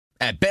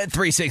At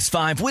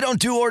Bet365, we don't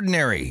do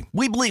ordinary.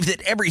 We believe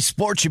that every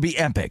sport should be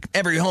epic.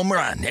 Every home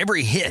run,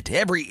 every hit,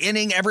 every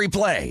inning, every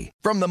play.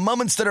 From the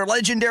moments that are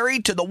legendary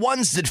to the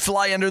ones that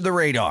fly under the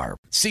radar.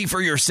 See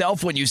for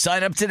yourself when you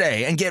sign up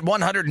today and get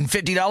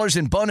 $150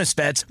 in bonus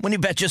bets when you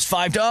bet just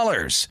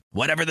 $5.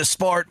 Whatever the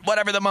sport,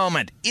 whatever the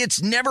moment,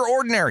 it's never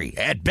ordinary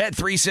at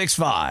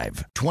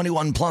Bet365.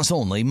 21 plus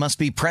only. Must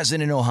be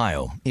present in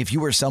Ohio. If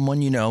you or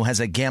someone you know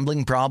has a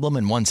gambling problem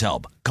and wants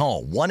help,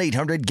 call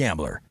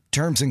 1-800-GAMBLER.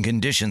 Terms and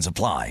conditions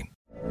apply.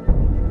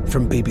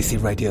 From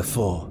BBC Radio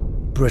 4,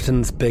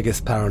 Britain's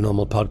biggest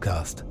paranormal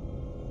podcast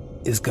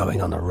is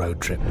going on a road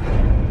trip.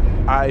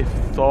 I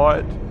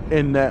thought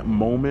in that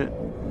moment,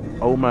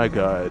 oh my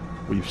God,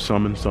 we've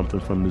summoned something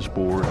from this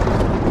board.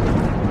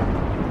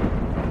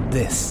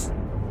 This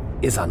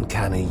is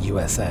Uncanny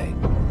USA.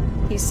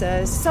 He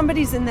says,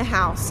 somebody's in the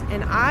house,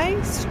 and I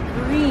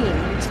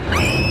screamed.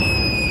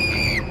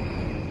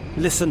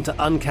 Listen to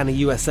Uncanny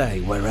USA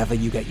wherever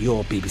you get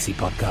your BBC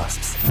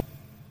podcasts,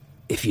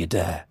 if you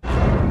dare.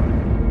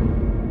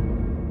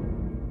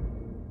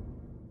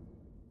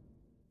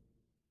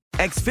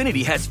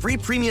 Xfinity has free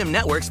premium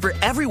networks for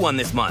everyone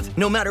this month,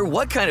 no matter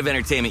what kind of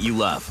entertainment you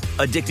love.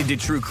 Addicted to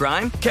true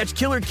crime? Catch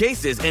killer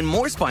cases and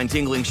more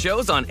spine-tingling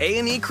shows on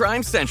A&E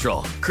Crime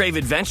Central. Crave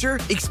adventure?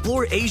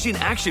 Explore Asian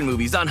action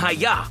movies on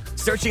Hi-YAH.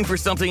 Searching for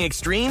something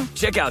extreme?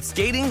 Check out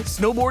skating,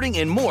 snowboarding,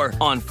 and more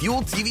on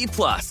Fuel TV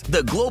Plus,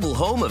 the global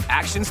home of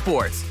action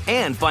sports.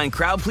 And find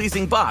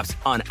crowd-pleasing bops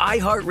on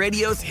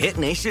iHeartRadio's Hit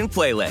Nation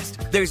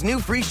playlist. There's new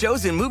free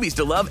shows and movies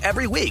to love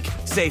every week.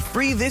 Say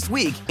free this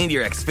week in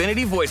your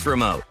Xfinity voice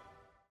remote.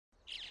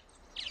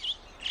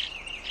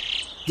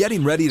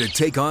 Getting ready to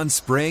take on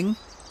spring?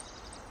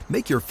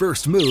 Make your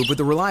first move with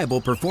the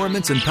reliable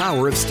performance and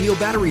power of Steel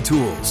battery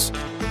tools.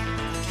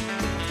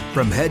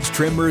 From hedge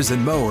trimmers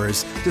and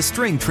mowers to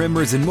string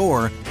trimmers and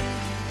more,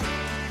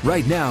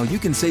 right now you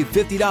can save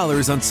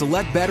 $50 on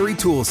select battery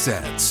tool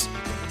sets.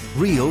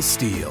 Real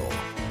Steel.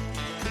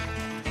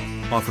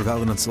 Offer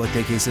valid on select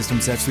AK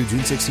system sets through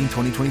June 16,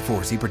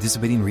 2024. See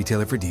participating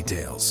retailer for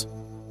details.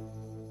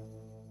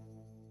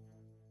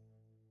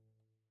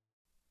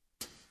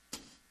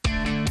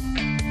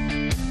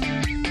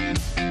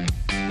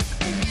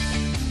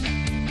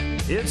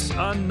 It's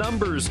a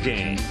numbers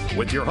game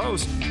with your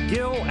host,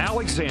 Gil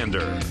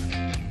Alexander.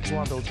 It's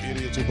one of those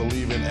idiots who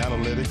believe in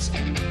analytics.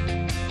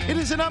 It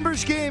is a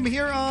numbers game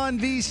here on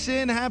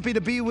VSiN. Happy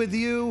to be with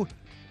you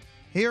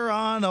here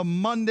on a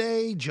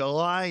Monday,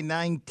 July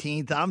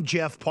 19th. I'm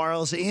Jeff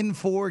Parles, in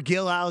for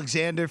Gil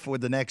Alexander for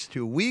the next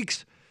 2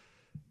 weeks.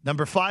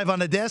 Number 5 on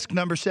the desk,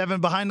 number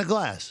 7 behind the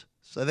glass.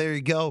 So there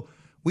you go.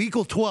 We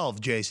equal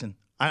 12, Jason.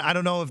 I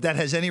don't know if that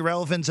has any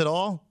relevance at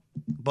all.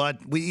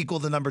 But we equal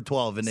the number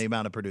 12 in the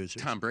amount of producers.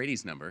 Tom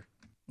Brady's number.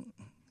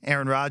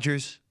 Aaron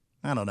Rodgers.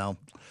 I don't know.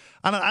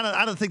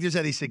 I don't think there's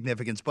any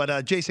significance.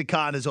 But Jason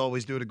Kahn is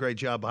always doing a great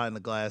job behind the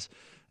glass.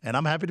 And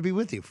I'm happy to be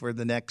with you for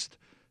the next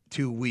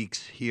 2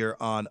 weeks here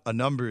on a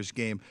numbers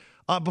game.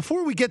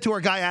 Before we get to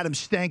our guy Adam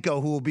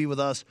Stanko, who will be with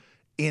us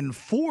in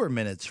 4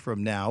 minutes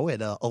from now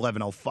at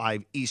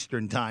 11:05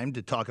 Eastern Time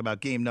to talk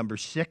about game number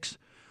 6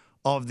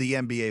 of the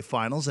NBA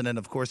Finals. And then,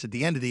 of course, at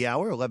the end of the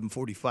hour,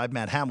 11:45,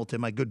 Matt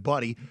Hamilton, my good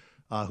buddy,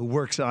 who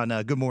works on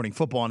Good Morning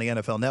Football on the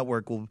NFL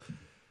Network, will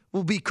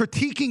be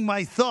critiquing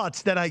my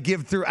thoughts that I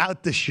give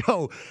throughout the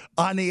show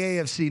on the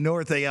AFC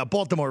North. A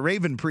Baltimore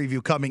Raven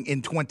preview coming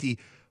in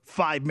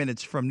 25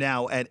 minutes from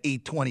now at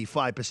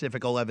 8:25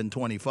 Pacific,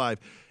 11:25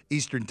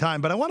 Eastern Time.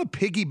 But I want to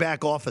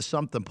piggyback off of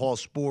something Paul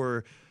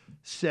Sporer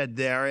said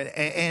there,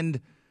 and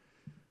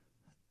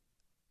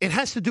it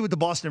has to do with the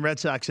Boston Red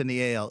Sox in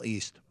the AL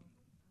East.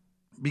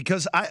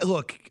 Because I'm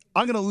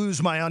going to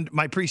lose my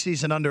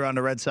preseason under on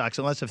the Red Sox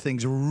unless if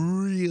things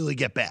really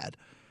get bad.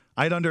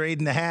 I had under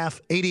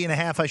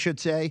 80.5, I should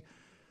say.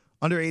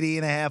 Under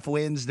 80.5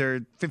 wins. They're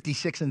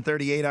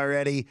 56-38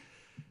 already.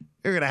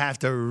 They're going to have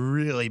to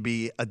really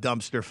be a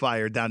dumpster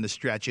fire down the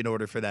stretch in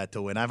order for that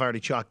to win. I've already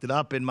chalked it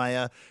up in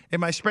my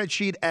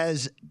spreadsheet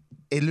as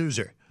a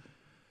loser.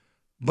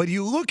 But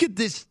you look at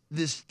this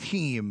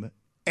team,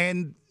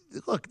 and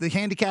look, the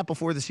handicap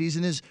before the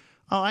season is.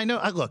 Oh, I know.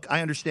 I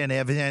understand they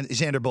have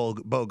Xander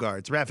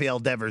Bogaerts, Rafael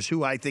Devers,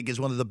 who I think is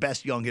one of the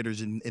best young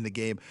hitters in the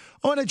game.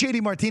 Oh, and a J.D.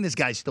 Martinez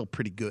guy's still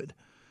pretty good.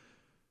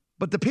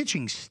 But the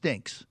pitching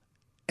stinks.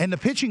 And the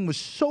pitching was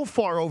so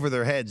far over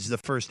their heads the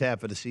first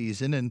half of the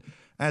season. And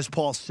as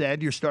Paul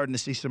said, you're starting to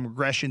see some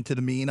regression to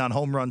the mean on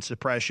home run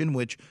suppression,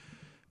 which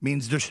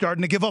means they're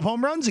starting to give up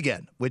home runs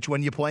again, which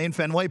when you play in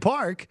Fenway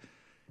Park,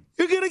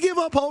 you're going to give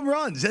up home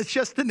runs. That's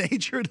just the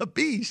nature of the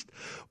beast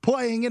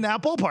playing in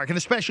that ballpark, and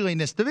especially in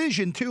this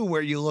division, too,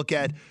 where you look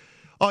at,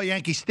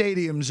 Yankee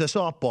Stadium's a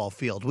softball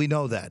field. We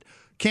know that.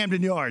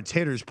 Camden Yards,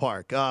 Hitters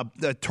Park.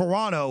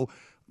 Toronto,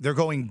 they're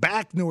going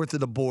back north of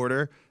the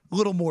border, a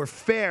little more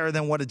fair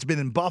than what it's been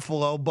in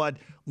Buffalo, but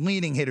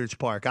leaning Hitters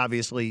Park.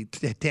 Obviously,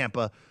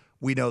 Tampa,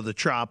 we know the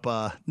Trop,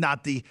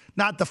 not the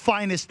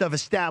finest of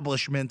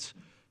establishments,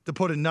 to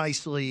put it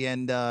nicely,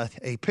 and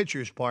a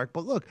pitcher's park.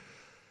 But look,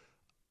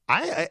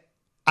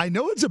 I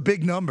know it's a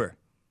big number,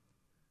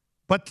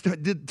 But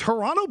the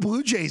Toronto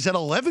Blue Jays at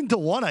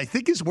 11-1, I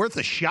think, is worth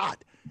a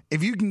shot.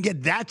 If you can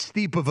get that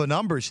steep of a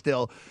number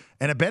still,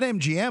 and a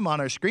BetMGM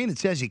on our screen, it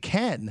says you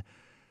can.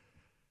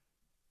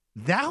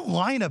 That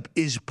lineup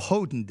is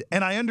potent.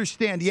 And I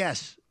understand,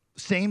 yes,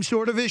 same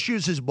sort of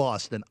issues as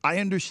Boston. I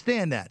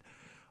understand that.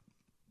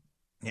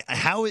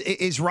 How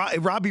is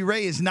Robbie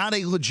Ray is not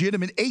a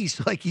legitimate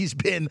ace like he's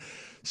been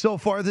so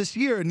far this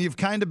year, and you've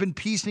kind of been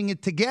piecing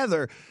it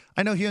together.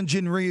 I know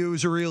Hyunjin Ryu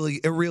is a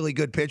really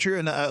good pitcher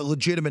and a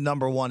legitimate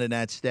number one in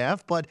that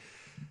staff, but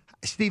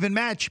Steven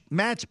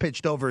Matz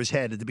pitched over his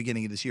head at the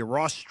beginning of this year.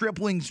 Ross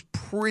Stripling's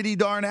pretty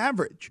darn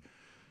average.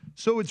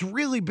 So it's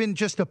really been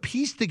just a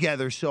piece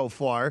together so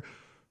far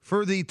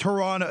for the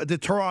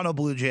Toronto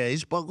Blue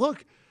Jays. But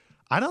look,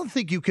 I don't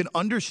think you can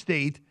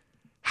understate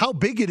how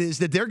big it is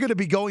that they're going to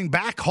be going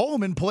back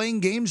home and playing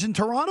games in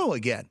Toronto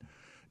again.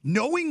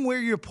 Knowing where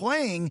you're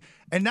playing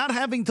and not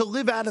having to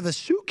live out of a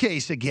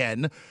suitcase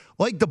again,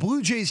 like the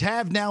Blue Jays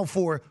have now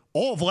for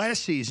all of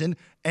last season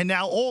and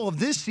now all of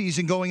this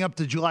season going up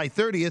to July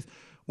 30th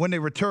when they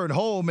return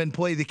home and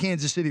play the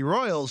Kansas City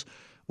Royals,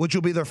 which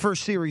will be their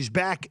first series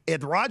back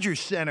at Rogers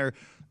Center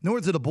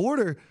north of the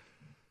border.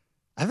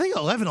 I think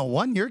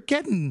 11-1, you're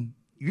getting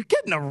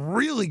a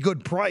really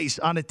good price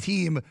on a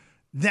team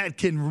that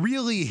can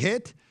really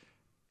hit.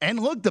 And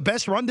look, the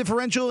best run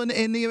differential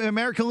in the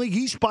American League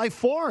East by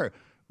far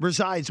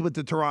resides with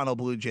the Toronto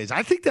Blue Jays.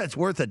 I think that's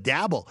worth a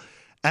dabble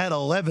at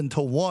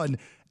 11-1.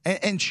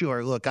 And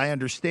sure, look, I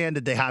understand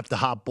that they have to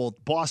hop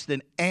both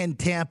Boston and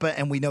Tampa,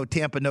 and we know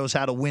Tampa knows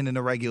how to win in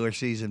the regular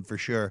season for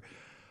sure.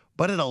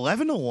 But at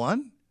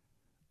 11-1,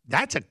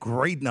 that's a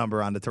great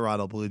number on the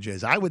Toronto Blue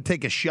Jays. I would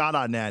take a shot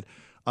on that.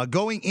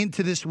 Going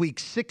into this week,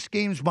 6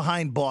 games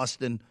behind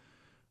Boston,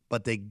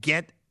 but they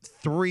get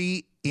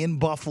 3 in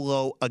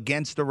Buffalo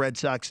against the Red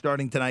Sox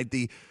starting tonight.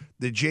 The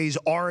Jays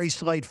are a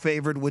slight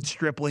favorite with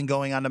Stripling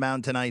going on the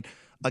mound tonight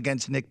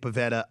against Nick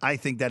Pivetta. I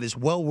think that is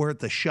well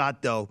worth a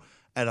shot, though,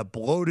 at a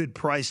bloated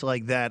price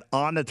like that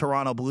on the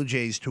Toronto Blue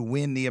Jays to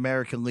win the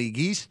American League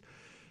East.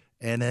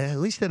 And at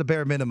least at a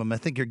bare minimum, I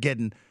think you're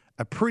getting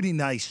a pretty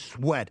nice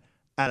sweat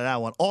out of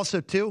that one.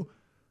 Also, too,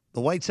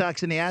 the White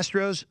Sox and the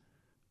Astros,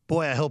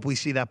 boy, I hope we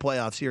see that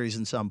playoff series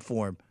in some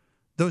form.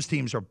 Those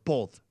teams are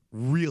both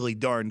really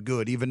darn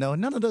good, even though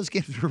none of those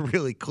games were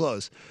really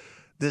close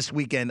this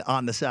weekend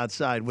on the South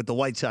Side, with the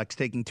White Sox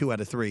taking 2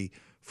 out of 3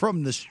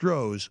 from the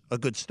Stros, a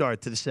good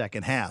start to the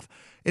second half.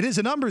 It is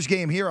a numbers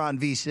game here on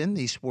VSiN,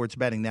 the Sports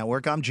Betting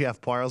Network. I'm Jeff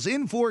Parles,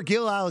 in for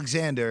Gil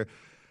Alexander.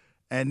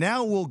 And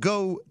now we'll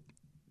go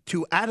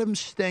to Adam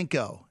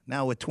Stenko,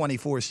 now with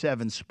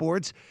 24/7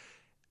 Sports.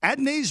 At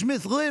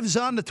Naismith Lives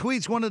on the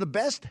tweets, one of the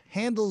best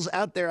handles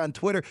out there on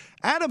Twitter.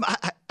 Adam,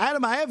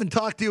 I haven't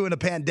talked to you in a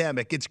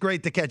pandemic. It's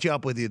great to catch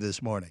up with you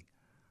this morning.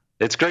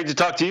 It's great to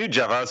talk to you,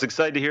 Jeff. I was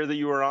excited to hear that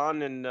you were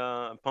on and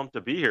pumped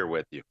to be here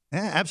with you.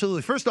 Yeah,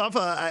 absolutely. First off,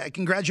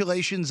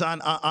 congratulations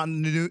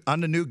on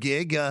the new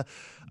gig.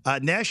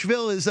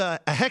 Nashville is a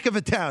heck of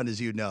a town,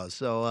 as you know.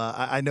 So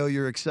I know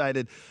you're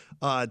excited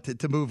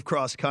to move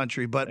cross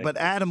country. But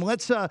Adam,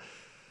 let's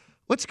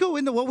go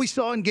into what we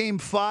saw in Game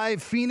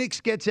 5.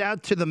 Phoenix gets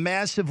out to the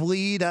massive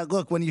lead.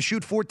 Look, when you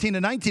shoot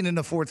 14-19 in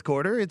the fourth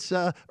quarter, in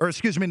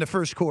the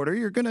first quarter,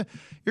 you're gonna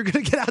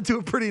get out to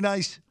a pretty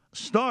nice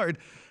start.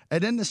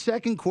 And then the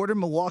second quarter,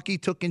 Milwaukee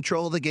took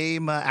control of the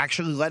game,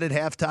 actually led at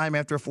halftime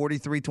after a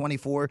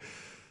 43-24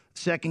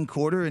 second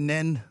quarter, and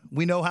then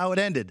we know how it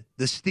ended.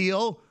 The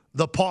steal,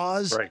 the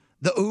pause,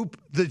 the oop,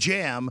 the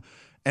jam,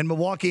 and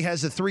Milwaukee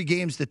has a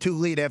 3-2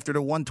 lead after the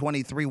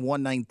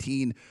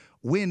 123-119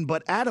 win.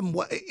 But Adam,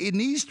 in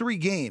these 3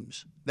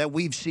 games that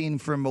we've seen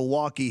from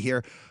Milwaukee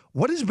here,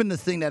 what has been the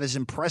thing that has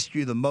impressed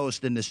you the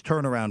most in this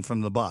turnaround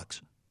from the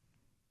Bucks?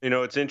 You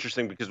know, it's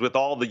interesting because with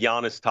all the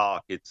Giannis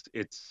talk,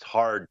 it's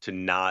hard to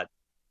not,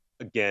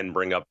 again,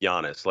 bring up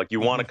Giannis. Like, you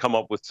want to come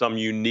up with some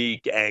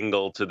unique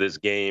angle to this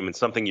game and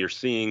something you're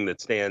seeing that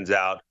stands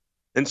out.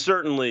 And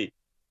certainly,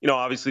 you know,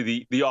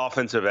 obviously the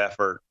offensive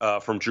effort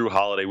from Jrue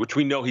Holiday, which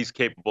we know he's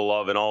capable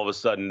of, and all of a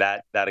sudden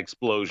that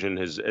explosion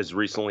has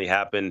recently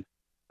happened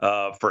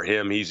for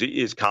him.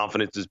 His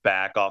confidence is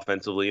back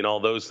offensively and all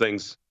those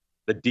things,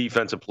 the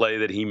defensive play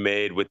that he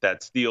made with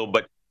that steal.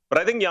 But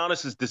I think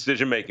Giannis's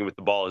decision-making with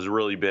the ball has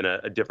really been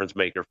a difference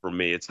maker for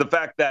me. It's the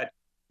fact that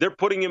they're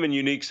putting him in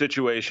unique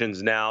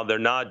situations now. They're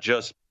not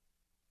just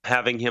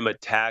having him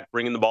attack,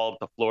 bringing the ball up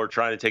the floor,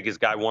 trying to take his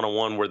guy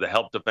one-on-one where the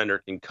help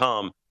defender can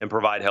come and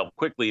provide help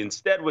quickly.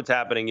 Instead, what's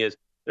happening is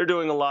they're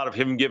doing a lot of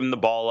him giving the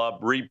ball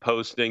up,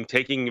 reposting,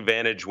 taking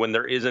advantage when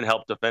there isn't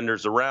help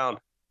defenders around.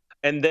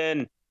 And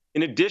then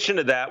in addition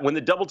to that, when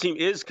the double team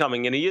is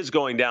coming and he is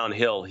going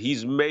downhill,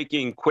 he's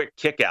making quick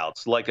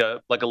kickouts like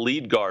a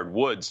lead guard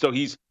would. So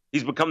he's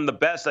become the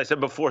best, I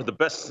said before, the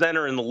best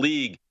center in the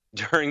league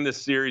during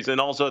this series. And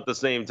also at the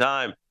same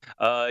time,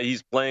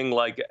 he's playing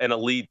like an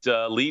elite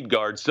lead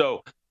guard.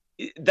 So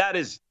that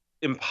is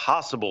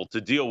impossible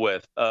to deal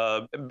with,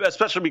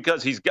 especially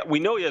because we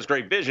know he has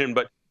great vision,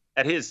 but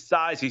at his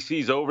size, he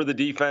sees over the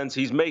defense.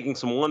 He's making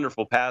some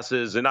wonderful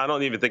passes, and I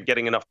don't even think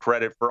getting enough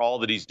credit for all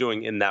that he's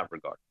doing in that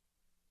regard.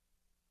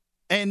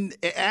 And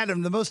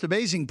Adam, the most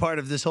amazing part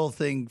of this whole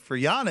thing for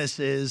Giannis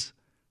is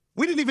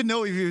we didn't even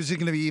know if he was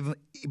going to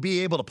be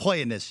able to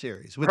play in this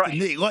series with the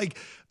knee. Like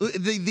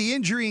the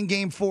injury in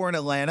Game 4 in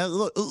Atlanta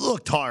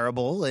looked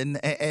horrible, and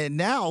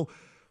now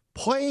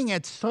playing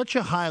at such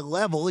a high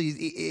level.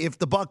 If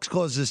the Bucks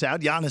close this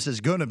out, Giannis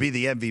is going to be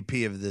the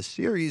MVP of this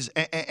series,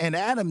 and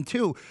Adam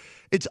too.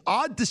 It's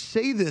odd to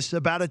say this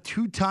about a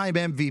two-time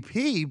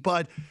MVP,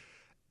 but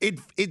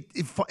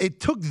it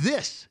took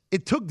this.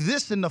 It took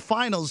this in the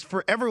finals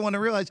for everyone to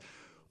realize,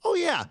 oh,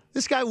 yeah,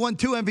 this guy won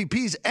 2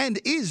 MVPs and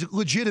is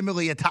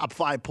legitimately a top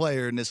 5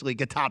 player in this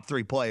league, a top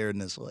 3 player in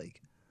this league.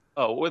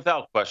 Oh,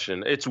 without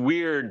question. It's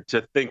weird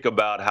to think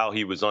about how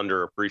he was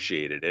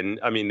underappreciated. And,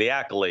 I mean, the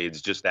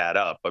accolades just add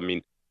up. I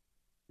mean,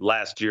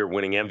 last year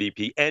winning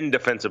MVP and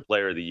Defensive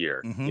Player of the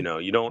Year.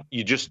 Mm-hmm.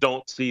 You just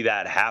don't see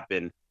that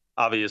happen,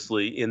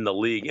 obviously, in the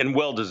league. And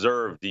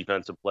well-deserved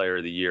Defensive Player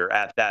of the Year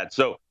at that.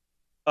 So,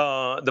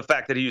 the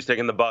fact that he was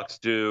taking the Bucks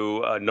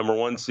to number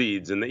 1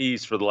 seeds in the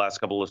East for the last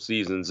couple of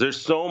seasons,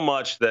 there's so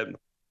much that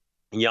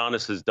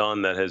Giannis has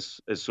done that has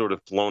sort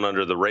of flown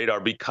under the radar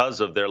because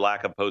of their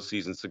lack of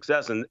postseason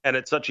success. And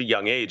at such a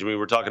young age, I mean,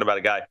 we're talking about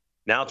a guy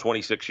now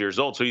 26 years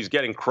old, so he's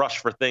getting crushed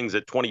for things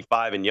at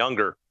 25 and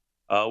younger,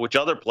 which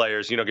other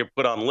players, get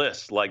put on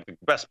lists, like the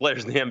best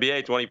players in the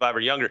NBA, 25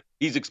 or younger.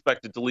 He's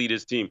expected to lead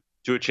his team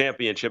to a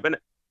championship.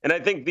 And I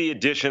think the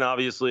addition,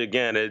 obviously,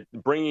 again,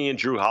 bringing in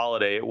Jrue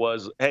Holiday, it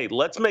was, hey,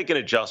 let's make an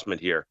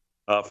adjustment here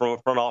from a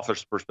front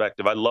office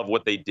perspective. I love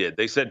what they did.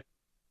 They said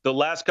the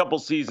last couple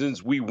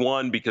seasons we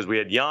won because we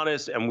had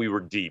Giannis and we were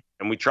deep,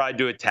 and we tried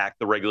to attack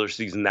the regular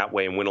season that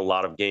way and win a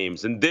lot of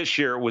games. And this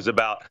year it was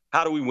about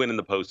how do we win in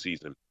the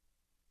postseason?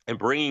 And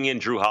bringing in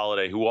Jrue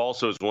Holiday, who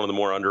also is one of the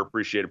more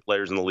underappreciated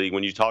players in the league.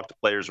 When you talk to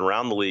players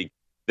around the league,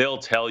 they'll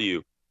tell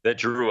you that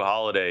Jrue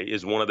Holiday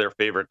is one of their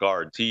favorite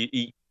guards.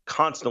 He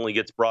constantly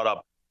gets brought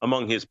up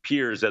among his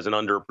peers as an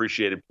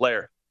underappreciated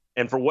player.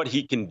 And for what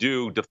he can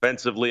do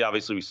defensively,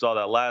 obviously we saw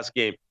that last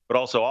game, but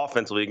also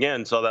offensively,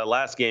 again, saw that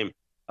last game.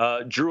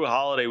 Jrue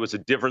Holiday was a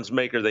difference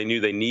maker they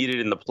knew they needed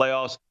in the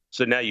playoffs.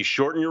 So now you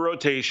shorten your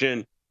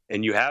rotation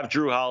and you have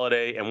Jrue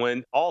Holiday. And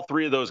when all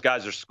 3 of those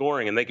guys are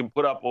scoring and they can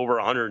put up over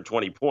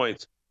 120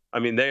 points, I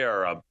mean, they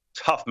are a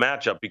tough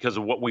matchup because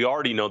of what we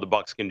already know the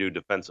Bucks can do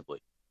defensively.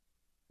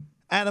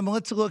 Adam,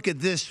 let's look at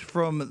this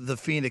from the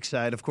Phoenix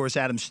side. Of course,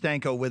 Adam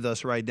Stanko with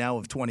us right now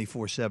of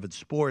 24/7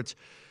 Sports.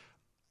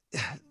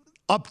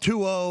 Up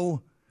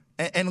 2-0,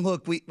 and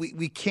look, we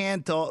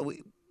can't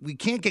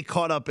get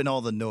caught up in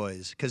all the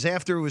noise because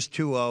after it was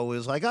 2-0, it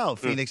was like, oh,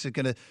 Phoenix is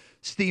going to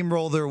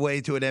steamroll their way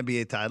to an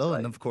NBA title,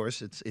 and of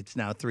course, it's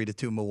now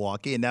 3-2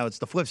 Milwaukee, and now it's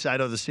the flip side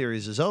of the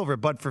series is over.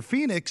 But for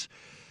Phoenix,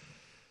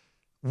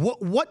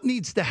 What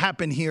needs to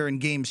happen here in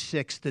Game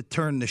 6 to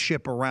turn the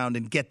ship around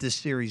and get this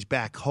series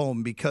back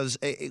home? Because,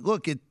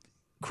 look,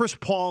 Chris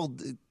Paul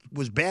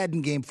was bad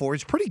in Game 4.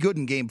 He's pretty good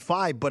in Game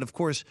 5, but, of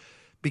course,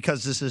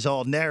 because this is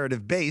all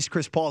narrative-based,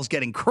 Chris Paul's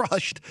getting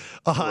crushed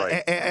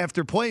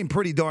after playing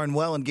pretty darn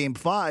well in Game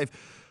 5.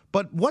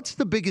 But what's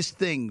the biggest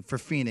thing for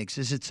Phoenix?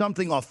 Is it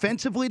something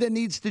offensively that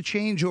needs to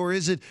change, or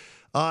is it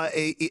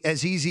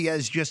as easy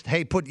as just,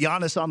 hey, put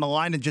Giannis on the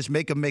line and just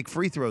make him make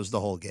free throws the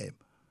whole game?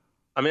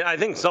 I mean, I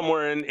think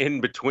somewhere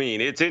in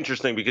between. It's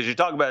interesting because you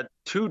talk about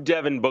 2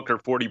 Devin Booker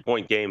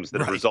 40-point games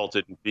that have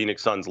resulted in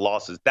Phoenix Suns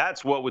losses.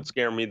 That's what would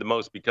scare me the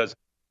most because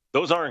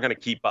those aren't going to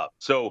keep up.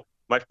 So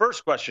my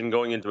first question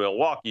going into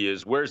Milwaukee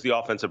is where's the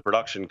offensive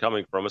production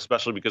coming from,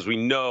 especially because we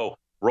know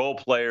role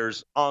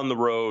players on the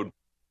road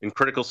in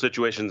critical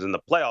situations in the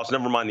playoffs,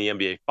 never mind the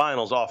NBA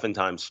Finals,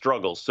 oftentimes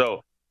struggle.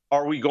 So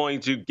are we going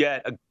to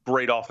get a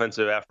great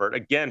offensive effort,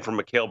 again, from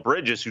Mikal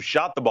Bridges, who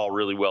shot the ball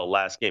really well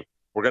last game?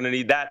 We're going to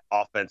need that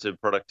offensive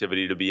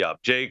productivity to be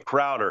up. Jay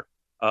Crowder,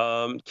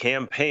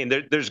 Cam Payne.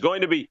 There's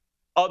going to be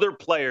other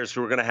players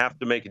who are going to have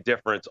to make a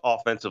difference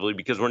offensively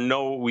because we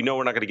know we're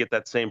not going to get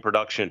that same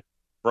production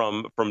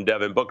from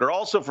Devin Booker.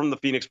 Also, from the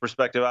Phoenix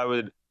perspective, I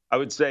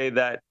would say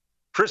that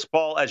Chris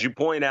Paul, as you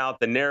point out,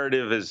 the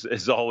narrative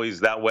is always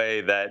that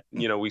way that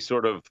we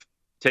sort of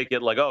take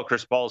it like, oh,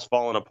 Chris Paul's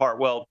falling apart.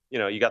 Well,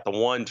 you got the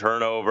 1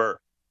 turnover.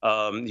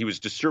 He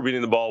was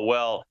distributing the ball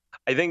well.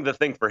 I think the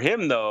thing for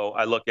him, though,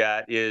 I look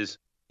at is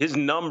his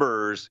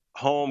numbers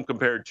home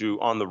compared to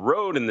on the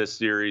road in this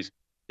series.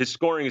 His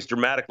scoring is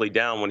dramatically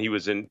down when he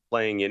was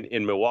playing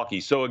in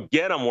Milwaukee. So,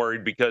 again, I'm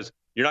worried because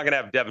you're not going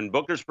to have Devin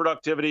Booker's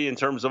productivity in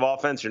terms of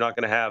offense. You're not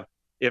going to have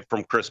it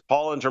from Chris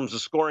Paul in terms of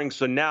scoring.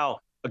 So now,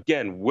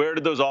 again, where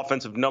did those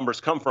offensive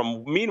numbers come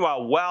from?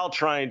 Meanwhile, while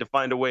trying to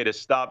find a way to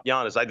stop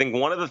Giannis, I think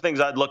one of the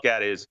things I'd look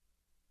at is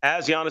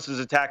as Giannis is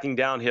attacking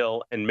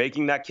downhill and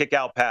making that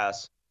kick-out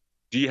pass,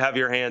 do you have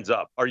your hands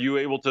up? Are you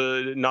able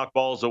to knock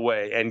balls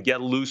away and get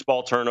loose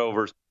ball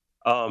turnovers?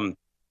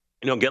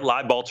 Get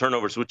live ball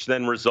turnovers, which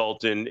then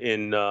result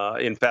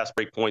in fast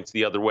break points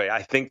the other way.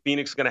 I think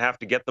Phoenix is going to have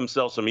to get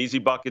themselves some easy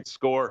buckets,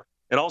 score,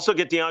 and also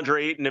get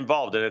DeAndre Ayton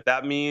involved. And if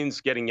that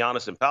means getting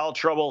Giannis in foul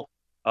trouble,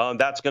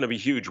 that's going to be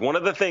huge. One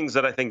of the things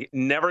that I think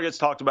never gets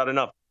talked about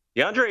enough,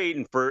 DeAndre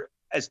Ayton, for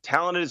as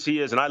talented as he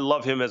is, and I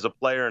love him as a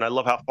player, and I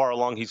love how far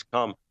along he's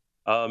come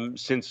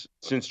since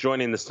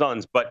joining the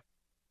Suns, but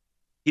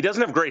he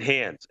doesn't have great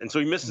hands, and so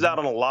he misses out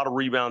on a lot of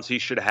rebounds he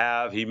should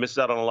have. He misses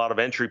out on a lot of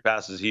entry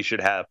passes he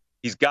should have.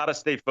 He's got to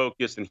stay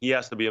focused, and he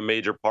has to be a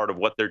major part of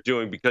what they're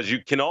doing because you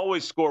can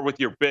always score with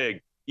your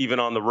big, even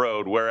on the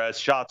road, whereas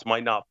shots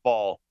might not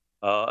fall,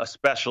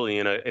 especially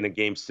in a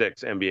Game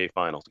 6 NBA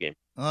Finals game.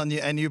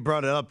 And you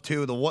brought it up,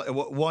 too. The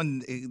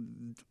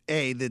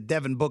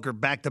Devin Booker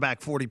back-to-back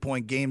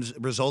 40-point games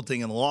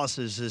resulting in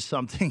losses is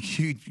something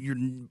you're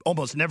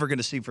almost never going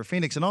to see for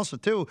Phoenix. And also,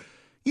 too,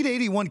 he had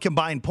 81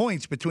 combined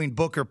points between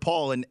Booker,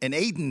 Paul, and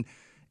Ayton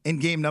in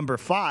game number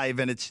 5,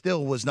 and it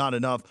still was not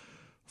enough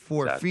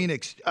for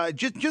Phoenix.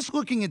 Just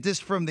looking at this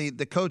from the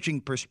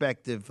coaching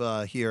perspective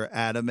here,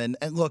 Adam, and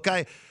look,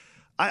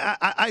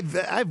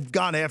 I've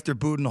gone after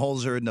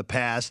Budenholzer in the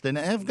past, and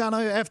I've gone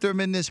after him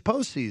in this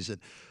postseason.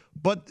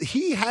 But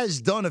he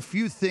has done a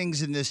few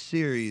things in this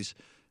series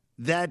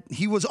that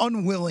he was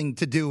unwilling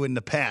to do in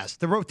the past.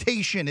 The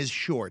rotation is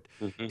short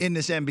in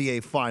this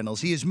NBA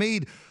Finals. He has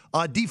made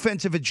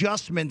defensive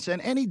adjustments,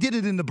 and he did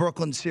it in the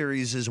Brooklyn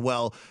series as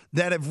well,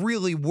 that have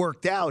really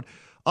worked out.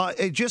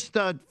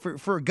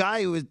 For a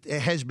guy who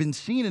has been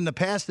seen in the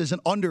past as an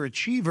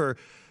underachiever,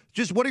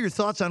 just what are your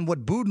thoughts on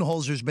what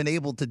Budenholzer's been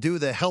able to do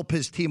to help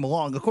his team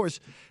along? Of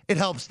course, it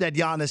helps that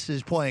Giannis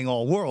is playing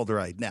all-world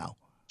right now.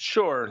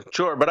 Sure.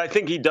 But I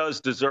think he does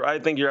deserve – I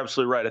think you're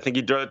absolutely right. I think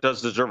he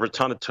does deserve a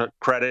ton of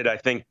credit. I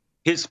think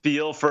his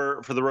feel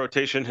for the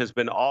rotation has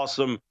been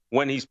awesome.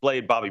 When he's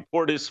played Bobby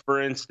Portis, for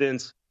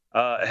instance,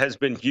 has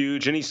been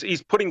huge. And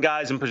he's putting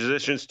guys in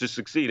positions to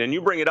succeed. And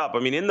you bring it up. I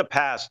mean, in the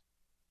past,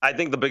 I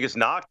think the biggest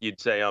knock you'd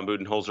say on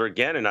Budenholzer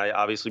again, and I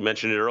obviously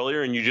mentioned it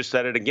earlier, and you just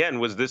said it again,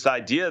 was this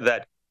idea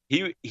that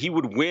he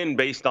would win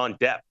based on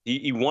depth.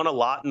 He won a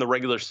lot in the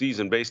regular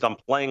season based on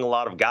playing a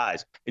lot of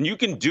guys. And you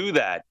can do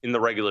that in the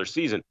regular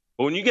season.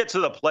 But when you get to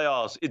the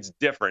playoffs, it's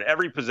different.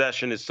 Every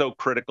possession is so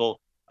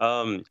critical.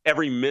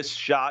 Every missed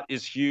shot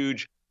is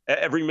huge.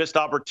 Every missed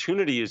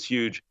opportunity is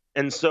huge.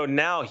 And so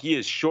now he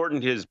has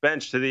shortened his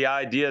bench to the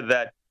idea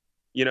that,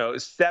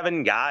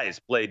 7 guys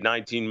played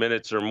 19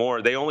 minutes or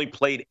more. They only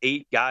played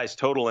 8 guys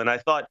total. And I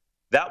thought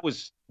that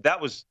was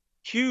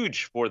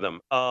huge for them.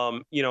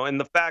 And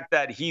the fact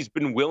that he's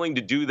been willing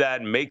to do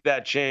that and make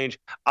that change,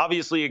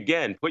 obviously,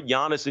 again, put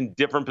Giannis in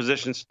different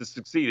positions to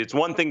succeed. It's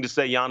one thing to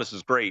say Giannis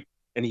is great,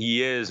 and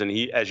he is, and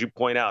he, as you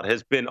point out,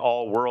 has been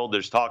all world.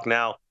 There's talk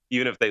now,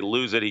 even if they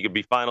lose it, he could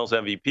be finals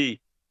MVP.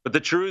 But the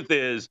truth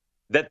is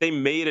that they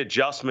made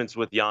adjustments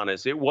with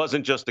Giannis. It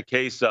wasn't just a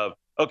case of,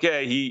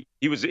 okay,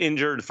 he was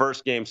injured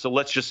first game, so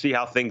let's just see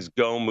how things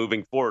go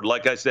moving forward.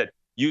 Like I said,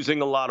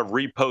 using a lot of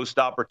repost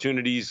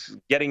opportunities,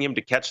 getting him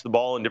to catch the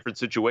ball in different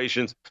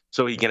situations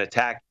so he can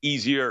attack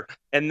easier,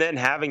 and then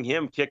having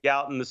him kick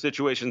out in the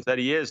situations that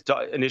he is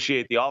to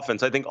initiate the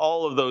offense. I think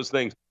all of those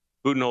things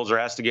Budenholzer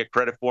has to get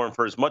credit for him.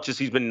 For as much as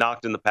he's been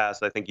knocked in the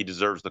past, I think he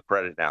deserves the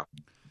credit now.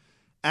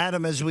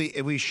 Adam, as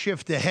we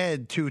shift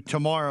ahead to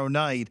tomorrow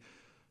night,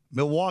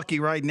 Milwaukee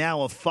right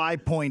now a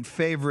 5-point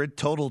favorite,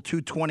 total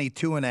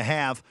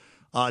 222.5.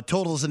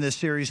 Totals in this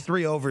series,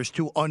 3 overs,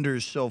 2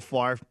 unders so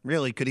far.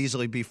 Really could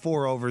easily be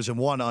 4 overs and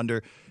 1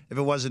 under if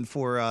it wasn't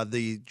for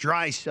the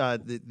dry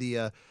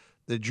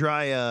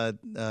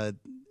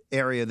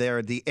area there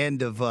at the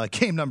end of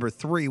game number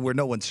 3 where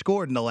no one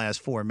scored in the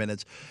last 4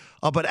 minutes.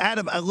 But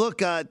Adam, look,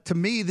 to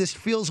me, this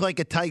feels like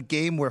a tight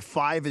game where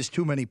 5 is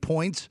too many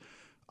points,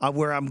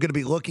 where I'm going to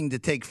be looking to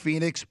take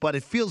Phoenix. But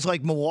it feels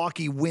like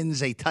Milwaukee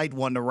wins a tight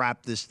one to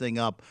wrap this thing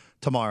up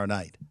tomorrow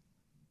night.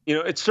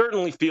 It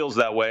certainly feels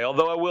that way,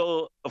 although I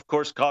will, of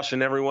course,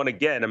 caution everyone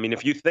again. I mean,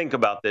 if you think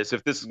about this,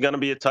 if this is going to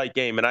be a tight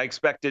game, and I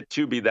expect it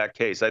to be that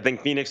case, I think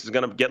Phoenix is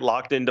going to get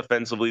locked in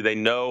defensively. They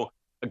know,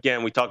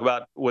 again, we talk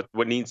about what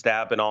needs to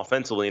happen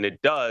offensively, and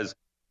it does.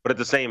 But at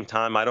the same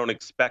time, I don't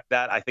expect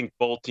that. I think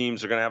both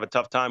teams are going to have a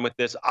tough time with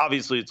this.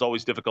 Obviously, it's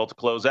always difficult to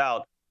close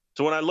out.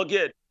 So when I look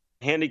at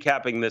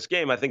handicapping this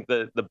game, I think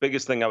the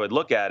biggest thing I would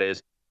look at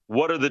is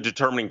what are the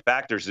determining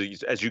factors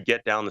as you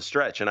get down the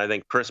stretch? And I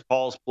think Chris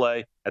Paul's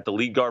play at the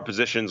lead guard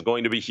position is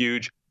going to be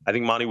huge. I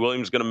think Monty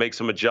Williams is going to make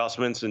some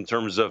adjustments in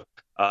terms of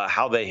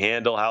how they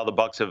handle, how the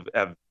Bucks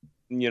have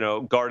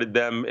guarded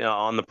them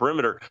on the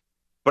perimeter.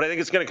 But I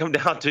think it's going to come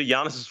down to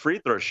Giannis's free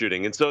throw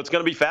shooting. And so it's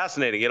going to be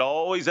fascinating. It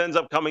always ends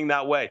up coming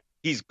that way.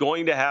 He's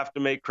going to have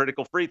to make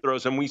critical free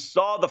throws. And we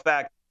saw the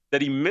fact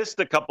that he missed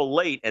a couple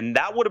late, and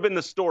that would have been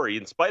the story.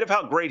 In spite of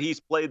how great he's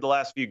played the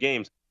last few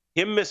games,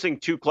 him missing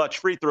 2 clutch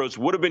free throws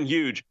would have been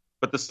huge.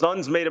 But the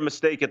Suns made a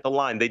mistake at the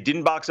line. They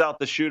didn't box out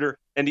the shooter,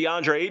 and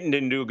DeAndre Ayton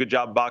didn't do a good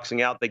job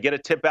boxing out. They get a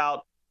tip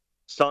out.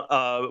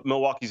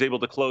 Milwaukee's able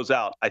to close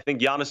out. I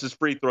think Giannis's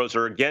free throws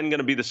are, again, going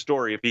to be the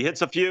story. If he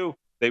hits a few,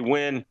 they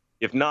win.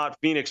 If not,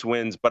 Phoenix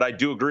wins. But I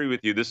do agree with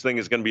you. This thing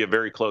is going to be a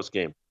very close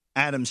game.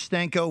 Adam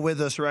Stanko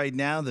with us right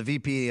now, the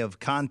VP of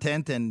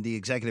Content and the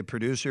executive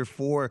producer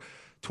for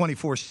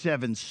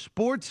 24/7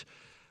 Sports.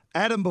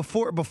 Adam,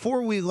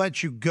 before we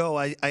let you go,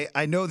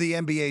 I know the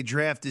NBA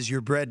draft is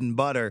your bread and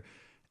butter.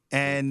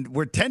 And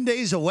we're 10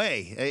 days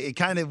away. It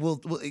kind of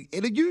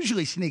it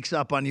usually sneaks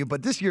up on you,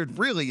 but this year it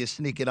really is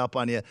sneaking up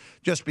on you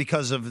just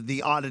because of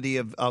the oddity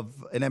of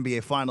an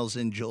NBA Finals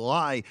in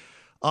July.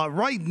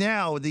 Right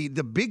now, the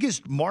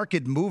biggest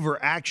market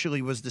mover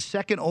actually was the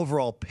second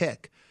overall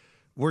pick,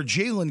 where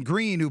Jalen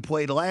Green, who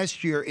played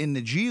last year in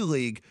the G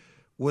League,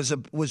 was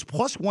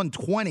plus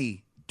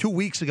 120 2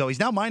 weeks ago. He's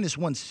now minus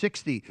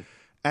 160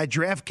 at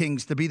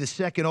DraftKings to be the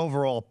second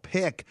overall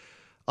pick.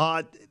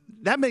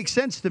 That makes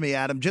sense to me,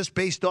 Adam, just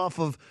based off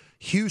of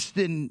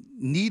Houston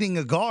needing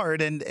a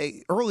guard. And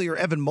earlier,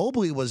 Evan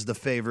Mobley was the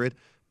favorite,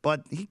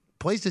 but he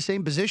plays the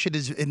same position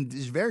and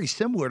is very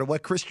similar to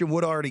what Christian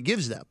Wood already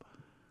gives them.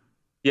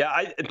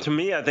 Yeah, to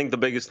me, I think the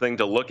biggest thing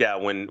to look at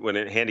when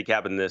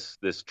handicapping this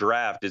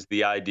draft is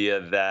the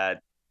idea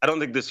that I don't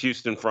think this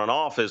Houston front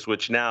office,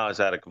 which now has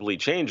had a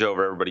complete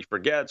changeover, everybody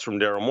forgets, from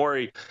Daryl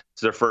Morey,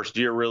 it's their first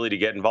year really to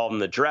get involved in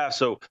the draft.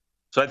 So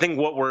I think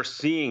what we're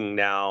seeing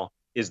now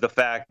is the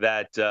fact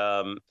that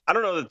I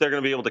don't know that they're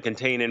going to be able to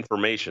contain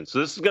information. So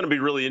this is going to be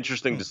really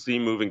interesting to see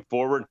moving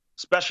forward,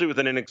 especially with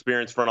an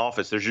inexperienced front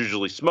office. There's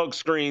usually smoke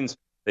screens.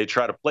 They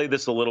try to play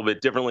this a little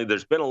bit differently.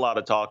 There's been a lot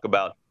of talk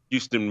about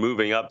Houston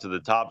moving up to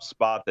the top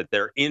spot, that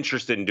they're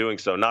interested in doing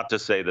so. Not to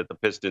say that the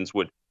Pistons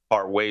would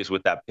part ways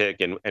with that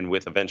pick and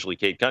with eventually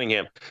Cade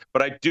Cunningham.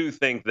 But I do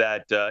think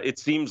that it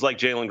seems like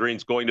Jalen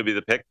Green's going to be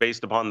the pick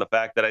based upon the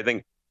fact that I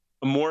think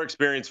a more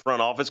experienced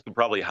front office could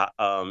probably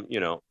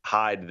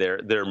hide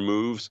their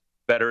moves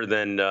better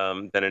than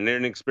an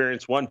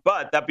inexperienced one.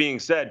 But that being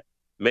said,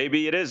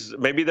 maybe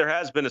there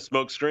has been a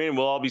smoke screen.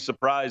 We'll all be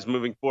surprised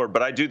moving forward.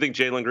 But I do think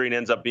Jalen Green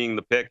ends up being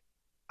the pick.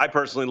 I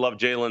personally love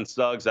Jalen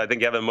Suggs. I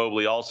think Evan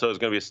Mobley also is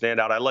going to be a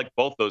standout. I like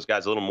both those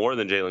guys a little more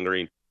than Jalen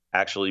Green,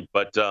 actually.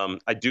 But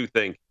I do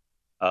think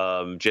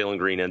Jalen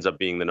Green ends up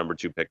being the number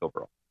 2 pick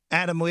overall.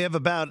 Adam, we have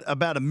about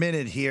a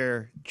minute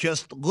here.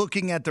 Just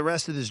looking at the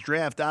rest of this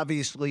draft,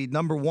 obviously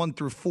number 1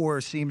 through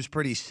 4 seems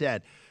pretty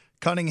set.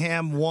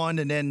 Cunningham 1,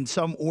 and then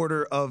some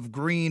order of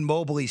Green,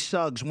 Mobley,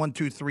 Suggs 1,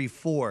 2, 3,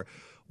 4.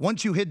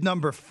 Once you hit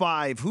number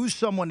 5, who's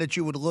someone that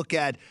you would look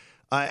at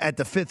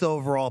the 5th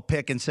overall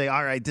pick and say,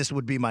 all right, this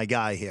would be my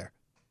guy here?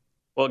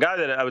 Well, a guy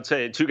that I would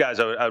say, 2 guys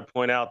I would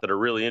point out that are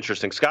really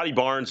interesting. Scotty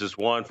Barnes is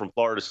one from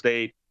Florida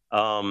State.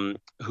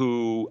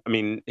 Who, I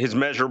mean, his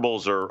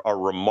measurables are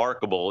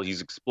remarkable.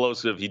 He's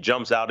explosive. He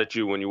jumps out at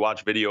you when you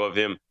watch video of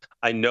him.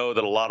 I know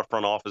that a lot of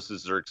front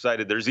offices are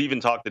excited. There's even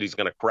talk that he's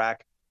going to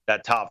crack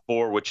that top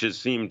 4, which has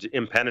seemed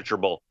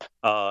impenetrable,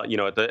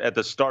 at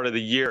the start of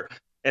the year.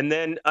 And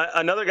then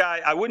another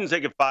guy, I wouldn't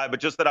take it 5, but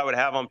just that I would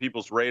have on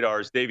people's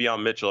radar is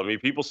Davion Mitchell. I mean,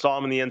 people saw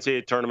him in the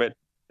NCAA tournament.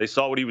 They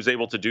saw what he was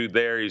able to do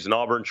there. He's an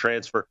Auburn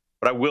transfer.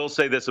 But I will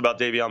say this about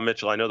Davion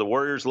Mitchell. I know the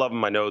Warriors love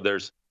him. I know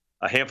there's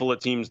a handful of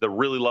teams that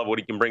really love what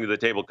he can bring to the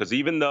table, because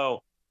even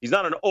though he's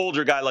not an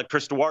older guy like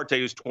Chris Duarte,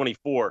 who's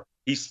 24,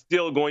 he's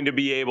still going to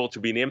be able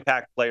to be an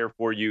impact player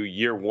for you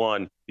year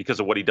one because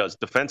of what he does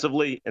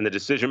defensively and the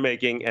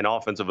decision-making and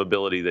offensive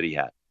ability that he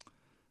had.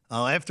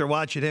 After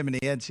watching him in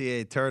the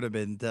NCAA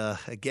tournament,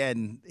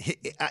 again,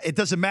 it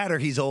doesn't matter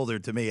he's older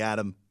to me,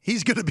 Adam.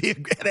 He's going to be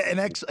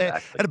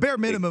at a bare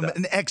minimum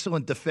an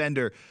excellent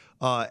defender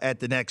at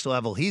the next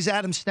level. He's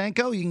Adam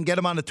Stanko. You can get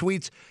him on the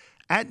tweets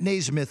at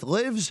Naismith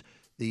Lives,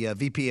 the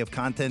VP of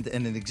Content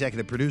and an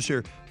executive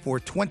producer for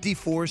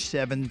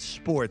 24/7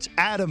 Sports.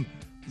 Adam,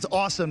 it's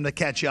awesome to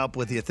catch up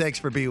with you. Thanks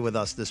for being with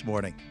us this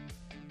morning.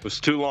 It was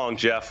too long,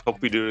 Jeff.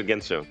 Hope we do it again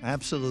soon.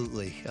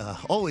 Absolutely.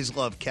 Always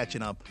love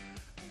catching up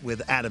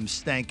with Adam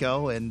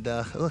Stanko. And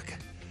look,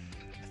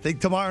 I think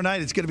tomorrow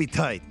night it's going to be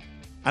tight.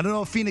 I don't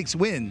know if Phoenix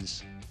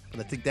wins, but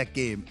I think that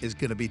game is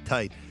going to be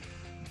tight.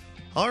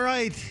 All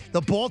right,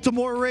 the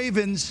Baltimore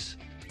Ravens.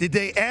 Did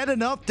they add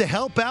enough to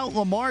help out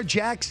Lamar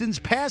Jackson's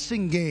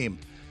passing game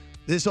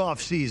this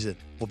offseason?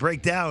 We'll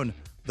break down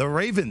the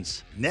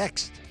Ravens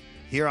next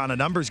here on A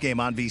Numbers Game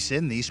on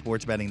VSiN, the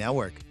Sports Betting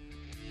Network.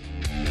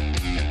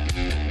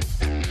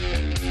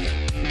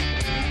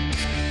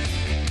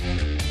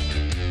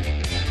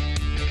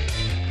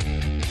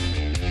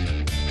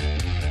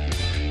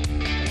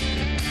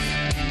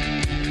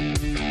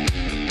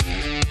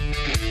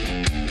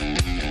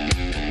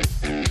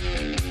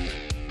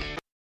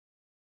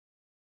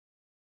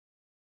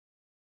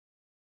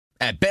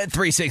 At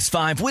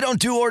Bet365, we don't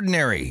do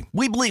ordinary.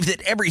 We believe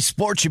that every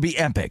sport should be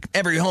epic.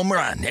 Every home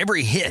run,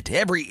 every hit,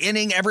 every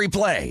inning, every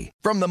play.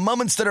 From the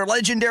moments that are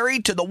legendary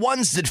to the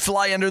ones that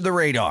fly under the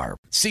radar.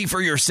 See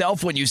for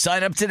yourself when you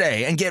sign up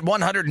today and get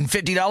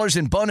 $150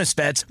 in bonus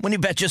bets when you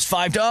bet just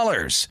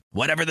 $5.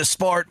 Whatever the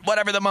sport,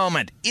 whatever the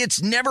moment,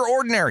 it's never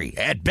ordinary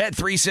at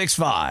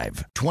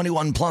Bet365.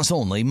 21 plus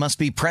only. Must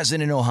be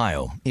present in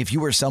Ohio. If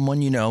you or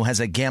someone you know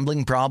has a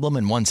gambling problem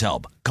and wants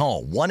help,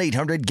 call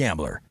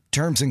 1-800-GAMBLER.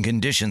 Terms and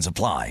conditions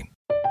apply.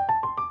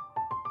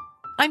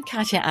 I'm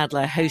Katya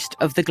Adler, host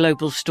of The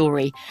Global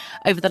Story.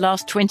 Over the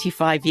last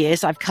 25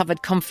 years, I've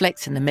covered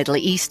conflicts in the Middle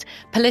East,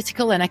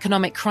 political and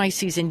economic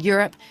crises in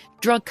Europe,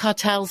 drug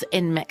cartels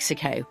in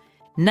Mexico.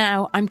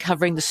 Now I'm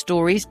covering the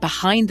stories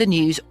behind the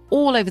news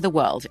all over the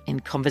world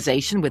in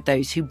conversation with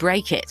those who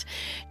break it.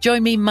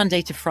 Join me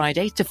Monday to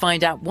Friday to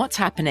find out what's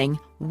happening,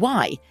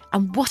 why,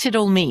 and what it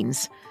all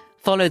means.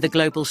 Follow The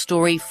Global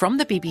Story from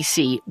the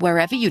BBC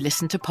wherever you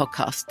listen to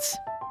podcasts.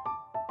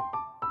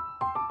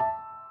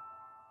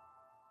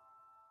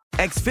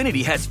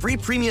 Xfinity has free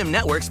premium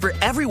networks for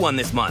everyone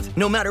this month,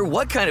 no matter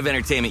what kind of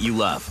entertainment you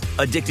love.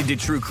 Addicted to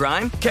true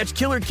crime? Catch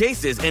killer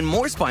cases and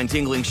more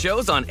spine-tingling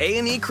shows on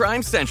A&E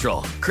Crime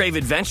Central. Crave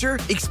adventure?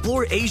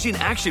 Explore Asian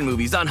action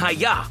movies on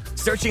Hi-YAH.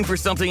 Searching for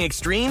something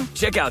extreme?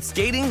 Check out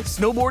skating,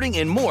 snowboarding,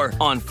 and more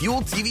on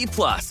Fuel TV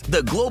Plus,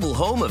 the global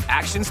home of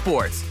action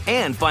sports.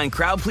 And find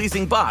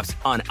crowd-pleasing bops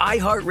on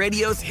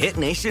iHeartRadio's Hit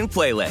Nation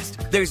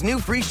playlist. There's new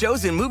free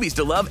shows and movies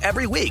to love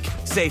every week.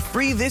 Say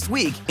free this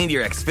week in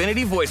your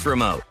Xfinity voice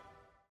remote.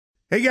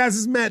 Hey guys,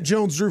 this is Matt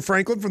Jones, Drew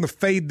Franklin from the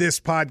Fade This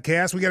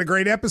podcast. We got a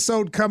great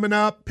episode coming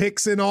up,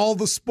 picks in all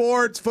the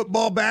sports,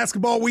 football,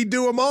 basketball, we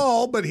do them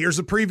all, but here's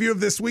a preview of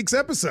this week's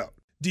episode.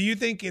 Do you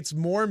think it's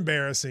more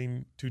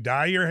embarrassing to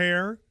dye your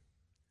hair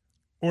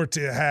or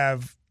to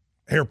have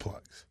hair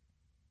plugs?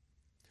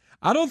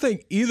 I don't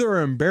think either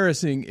are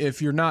embarrassing if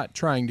you're not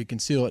trying to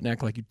conceal it and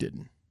act like you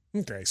didn't.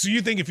 Okay, so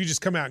you think if you just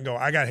come out and go,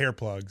 I got hair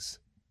plugs.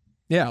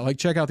 Yeah, like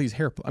check out these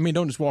hair plugs. I mean,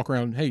 don't just walk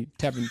around,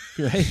 tapping,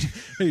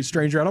 hey,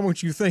 stranger, I don't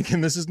want you thinking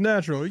this is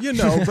natural,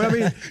 but I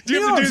mean. Do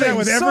you have to do that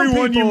with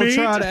everyone you meet?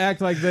 Some people try to act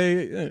like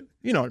they,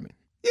 you know what I mean.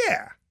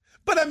 Yeah,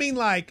 but I mean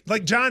like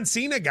John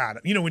Cena got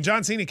it. You know, when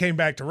John Cena came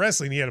back to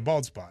wrestling, he had a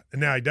bald spot,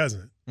 and now he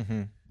doesn't.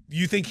 Mm-hmm.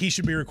 You think he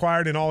should be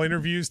required in all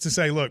interviews to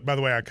say, look, by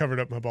the way, I covered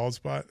up my bald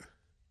spot?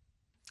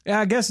 Yeah,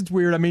 I guess it's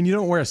weird. I mean, you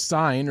don't wear a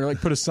sign or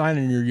put a sign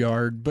in your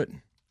yard, but.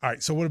 All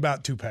right, so what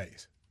about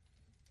toupees?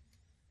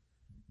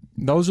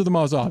 Those are the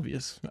most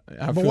obvious.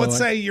 But let's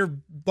say you're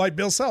like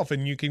Bill Self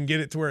and you can get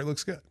it to where it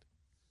looks good.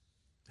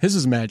 His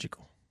is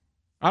magical.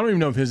 I don't even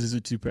know if his is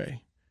a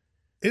toupee.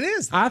 It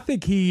is. I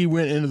think he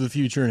went into the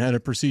future and had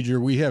a procedure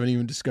we haven't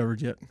even discovered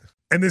yet.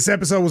 And this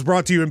episode was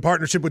brought to you in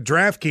partnership with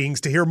DraftKings.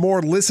 To hear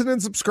more, listen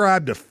and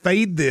subscribe to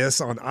Fade This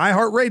on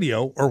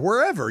iHeartRadio or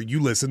wherever you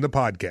listen to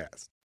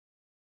podcasts.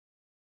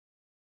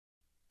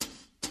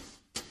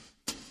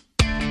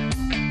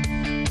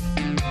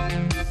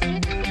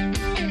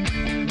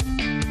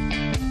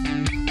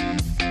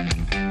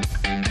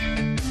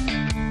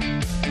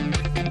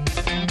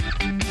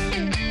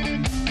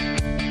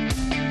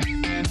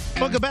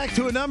 Welcome back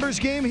to a numbers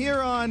game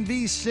here on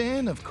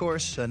VSiN. Of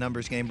course, a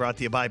numbers game brought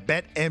to you by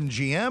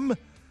BetMGM.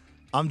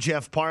 I'm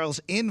Jeff Parles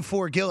in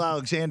for Gil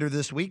Alexander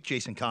this week.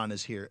 Jason Kahn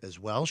is here as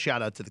well.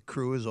 Shout out to the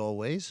crew as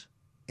always,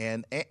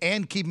 and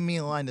keeping me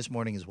in line this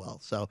morning as well.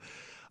 So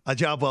a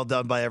job well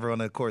done by everyone,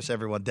 and of course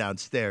everyone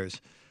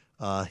downstairs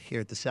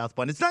here at the South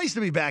Point. It's nice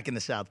to be back in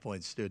the South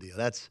Point studio.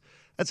 That's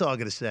all I'm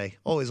going to say.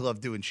 Always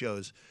love doing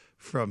shows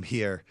from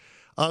here.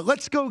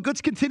 Let's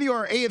continue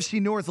our AFC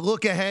North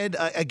look ahead.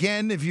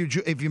 Again, if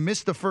you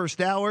missed the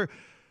first hour,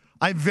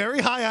 I'm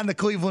very high on the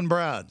Cleveland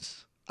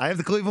Browns. I have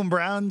the Cleveland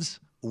Browns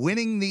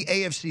winning the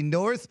AFC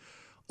North,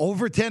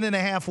 over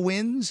 10.5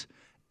 wins,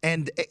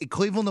 and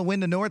Cleveland to win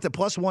the North at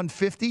plus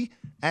 150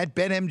 at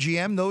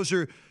BetMGM. Those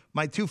are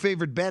my two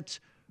favorite bets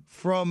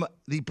from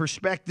the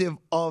perspective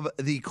of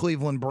the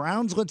Cleveland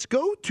Browns. Let's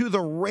go to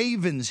the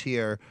Ravens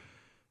here,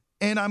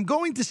 and I'm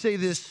going to say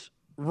this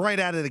right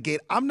out of the gate.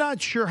 I'm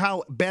not sure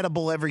how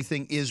bettable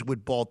everything is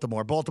with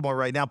Baltimore. Baltimore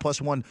right now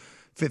plus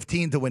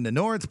 115 to win the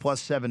North,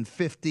 plus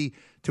 750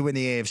 to win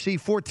the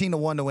AFC,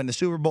 14-1 to win the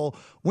Super Bowl.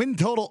 Win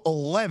total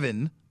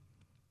 11.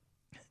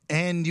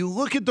 And you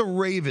look at the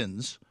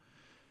Ravens,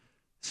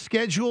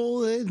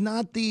 schedule is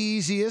not the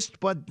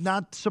easiest, but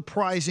not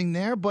surprising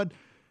there. But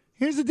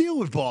here's the deal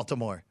with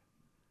Baltimore.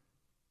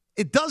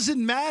 It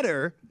doesn't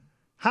matter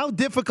how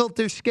difficult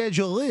their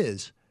schedule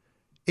is.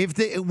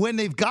 When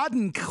they've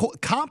gotten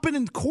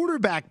competent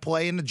quarterback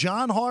play in the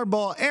John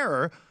Harbaugh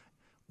era,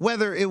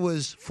 whether it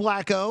was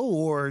Flacco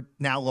or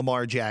now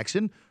Lamar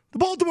Jackson, the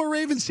Baltimore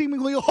Ravens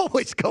seemingly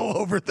always go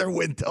over their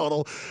win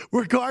total,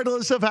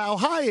 regardless of how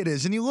high it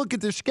is. And you look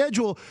at their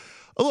schedule.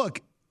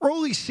 Look,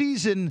 early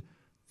season,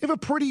 they have a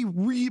pretty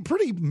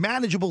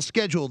manageable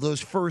schedule.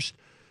 Those first,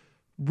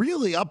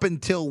 really up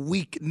until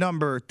week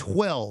number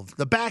 12.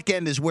 The back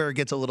end is where it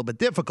gets a little bit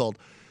difficult.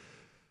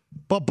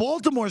 But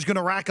Baltimore's going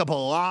to rack up a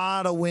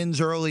lot of wins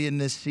early in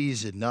this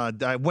season.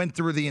 I went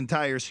through the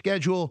entire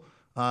schedule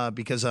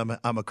because I'm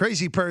a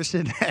crazy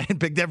person and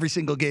picked every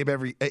single game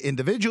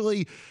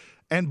individually.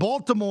 And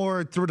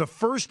Baltimore, through the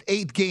first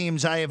 8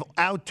 games, I have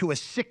out to a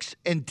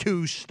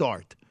 6-2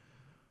 start.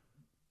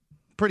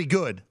 Pretty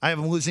good. I have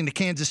them losing to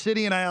Kansas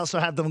City, and I also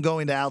have them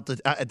going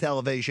to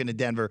elevation in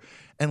Denver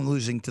and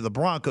losing to the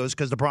Broncos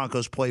because the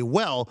Broncos play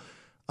well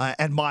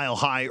at Mile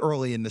High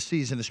early in the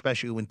season,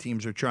 especially when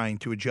teams are trying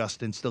to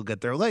adjust and still get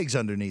their legs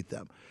underneath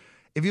them.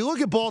 If you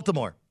look at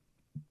Baltimore,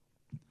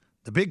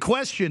 the big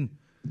question,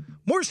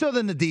 more so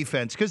than the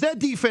defense, because that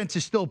defense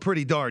is still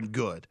pretty darn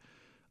good.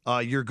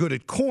 You're good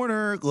at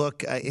corner.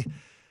 Look,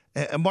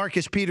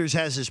 Marcus Peters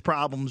has his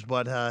problems,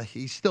 but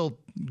he's still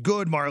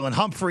good. Marlon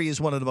Humphrey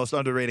is one of the most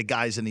underrated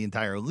guys in the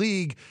entire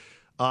league.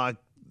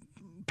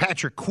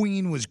 Patrick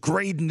Queen was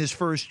great in his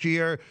first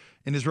year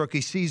in his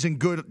rookie season.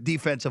 Good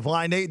defensive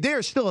line.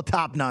 They're still a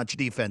top-notch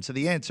defense. So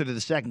the answer to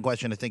the second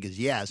question, I think, is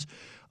yes.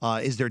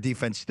 Is their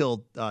defense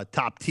still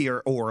top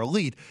tier or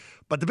elite?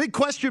 But the big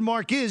question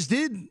mark is,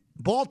 did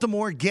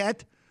Baltimore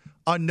get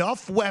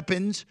enough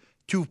weapons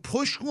to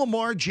push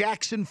Lamar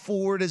Jackson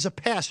forward as a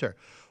passer?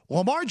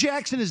 Lamar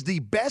Jackson is the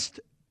best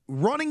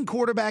running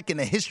quarterback in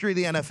the history of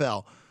the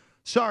NFL.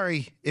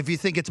 Sorry if you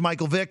think it's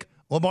Michael Vick.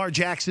 Lamar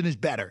Jackson is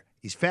better.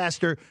 He's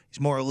faster. He's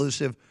more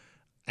elusive.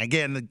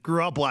 Again, I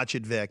grew up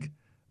watching Vick,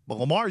 but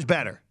Lamar's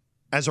better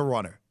as a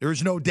runner. There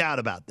is no doubt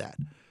about that,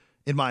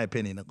 in my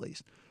opinion at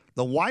least.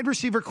 The wide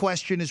receiver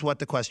question is what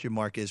the question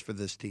mark is for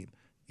this team.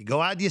 You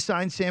go out, you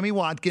sign Sammy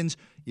Watkins,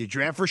 you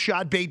draft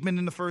Rashad Bateman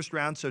in the first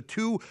round, so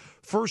 2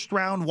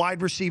 first-round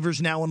wide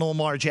receivers now in the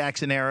Lamar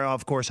Jackson era.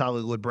 Of course,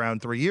 Hollywood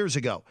Brown 3 years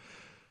ago.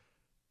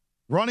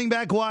 Running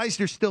back-wise,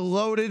 they're still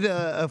loaded.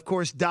 Of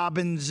course,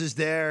 Dobbins is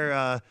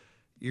there.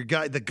 Your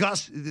guy,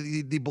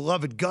 the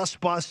beloved Gus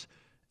Bus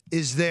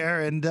is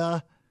there. And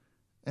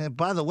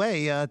by the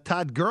way,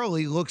 Todd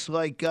Gurley looks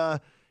like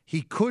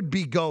he could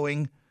be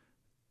going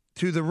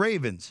to the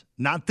Ravens.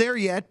 Not there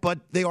yet, but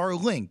they are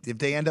linked. If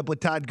they end up with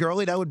Todd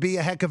Gurley, that would be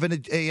a heck of an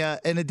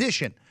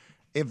addition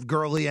if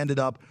Gurley ended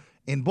up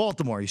in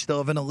Baltimore. You still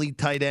have an elite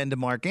tight end to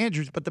Mark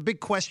Andrews. But the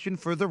big question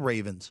for the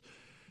Ravens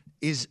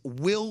is,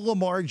 will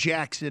Lamar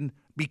Jackson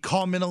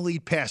become an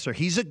elite passer?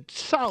 He's a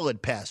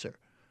solid passer,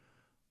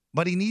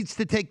 but he needs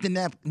to take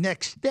the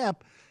next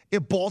step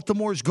if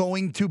Baltimore's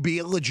going to be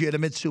a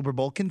legitimate Super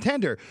Bowl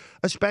contender,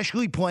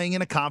 especially playing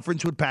in a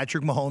conference with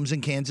Patrick Mahomes in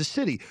Kansas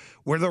City,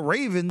 where the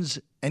Ravens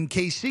and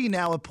KC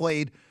now have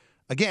played,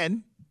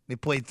 again, they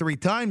played 3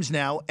 times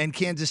now, and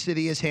Kansas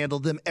City has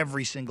handled them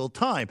every single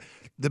time.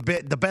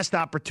 The best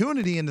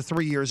opportunity in the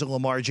 3 years of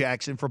Lamar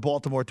Jackson for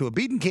Baltimore to have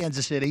beaten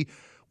Kansas City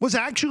was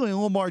actually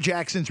Lamar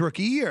Jackson's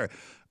rookie year,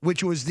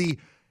 which was the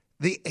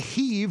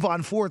heave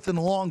on 4th and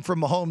long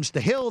from Mahomes to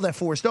Hill that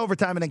forced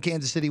overtime, and then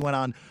Kansas City went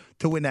on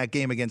to win that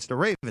game against the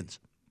Ravens.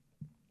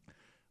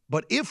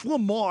 But if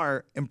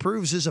Lamar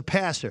improves as a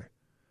passer,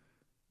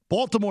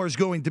 Baltimore is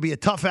going to be a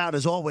tough out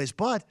as always.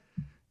 But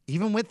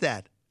even with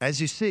that,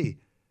 as you see,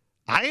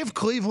 I have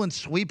Cleveland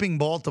sweeping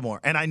Baltimore,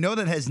 and I know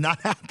that has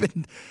not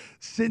happened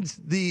since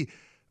the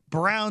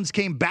Browns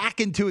came back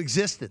into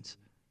existence.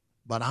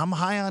 But I'm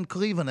high on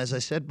Cleveland, as I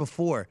said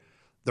before.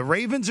 The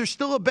Ravens are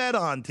still a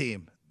bet-on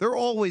team. They're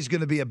always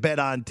going to be a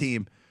bet-on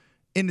team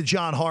in the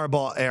John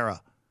Harbaugh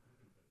era.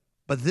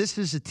 But this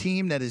is a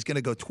team that is going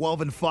to go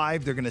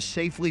 12-5. They're going to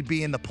safely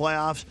be in the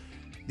playoffs.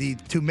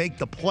 To make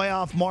the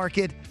playoff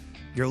market,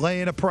 you're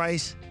laying a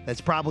price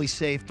that's probably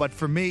safe. But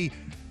for me,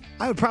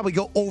 I would probably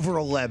go over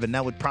 11.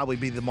 That would probably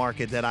be the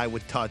market that I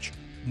would touch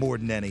more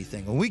than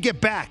anything. When we get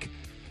back,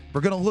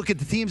 we're going to look at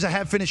the teams I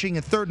have finishing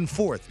in 3rd and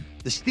 4th,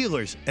 the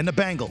Steelers and the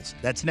Bengals.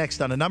 That's next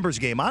on A Numbers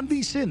Game on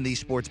VSiN, the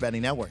Sports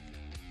Betting Network.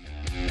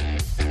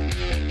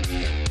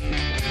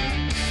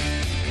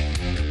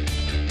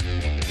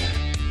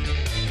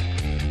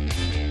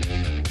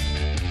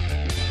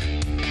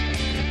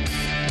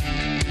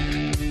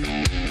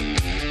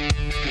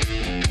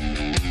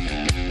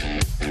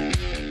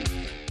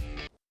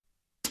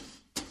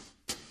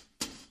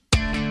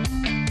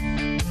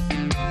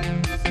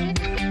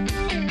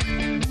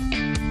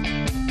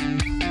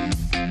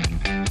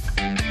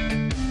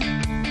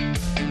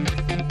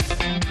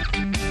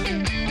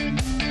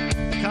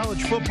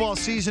 Football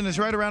season is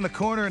right around the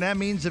corner, and that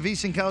means the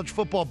VSiN College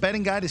Football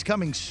Betting Guide is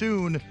coming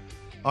soon.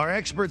 Our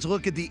experts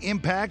look at the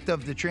impact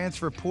of the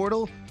transfer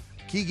portal,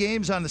 key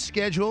games on the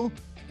schedule,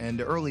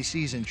 and early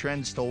season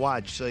trends to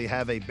watch, so you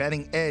have a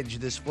betting edge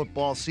this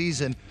football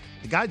season.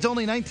 The guide's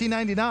only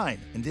 $19.99,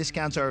 and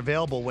discounts are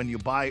available when you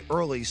buy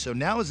early, so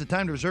now is the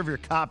time to reserve your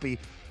copy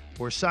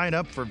or sign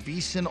up for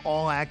VSiN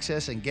All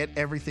Access and get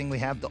everything we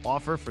have to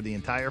offer for the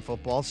entire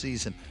football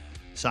season.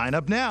 Sign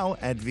up now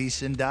at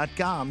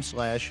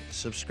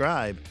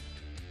vsin.com/subscribe.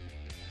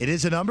 It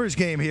is a numbers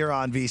game here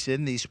on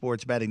VSiN, the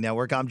Sports Betting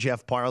Network. I'm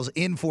Jeff Parles,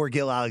 in for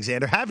Gil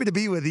Alexander. Happy to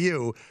be with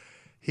you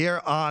here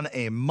on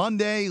a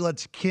Monday.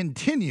 Let's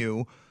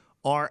continue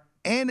our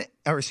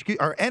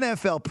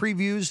NFL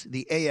previews,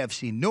 the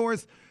AFC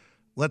North.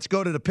 Let's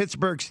go to the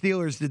Pittsburgh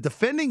Steelers, the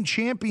defending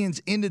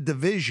champions in the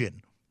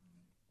division,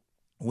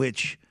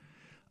 which,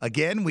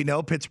 again, we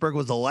know Pittsburgh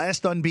was the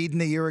last unbeaten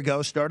a year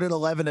ago, started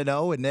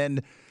 11-0, and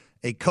then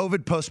a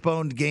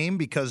COVID-postponed game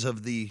because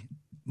of the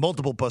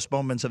multiple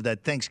postponements of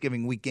that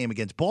Thanksgiving week game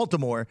against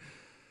Baltimore.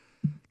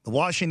 The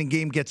Washington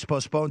game gets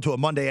postponed to a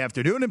Monday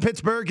afternoon in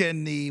Pittsburgh,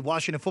 and the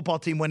Washington football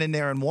team went in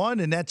there and won,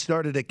 and that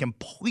started a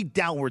complete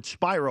downward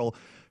spiral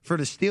for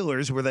the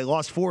Steelers, where they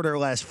lost 4 of their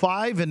last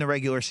 5 in the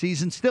regular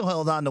season, still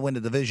held on to win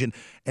the division,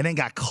 and then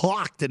got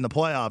clocked in the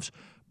playoffs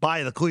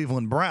by the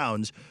Cleveland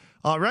Browns.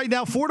 Right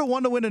now,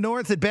 4-1 to win the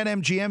North at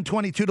BetMGM,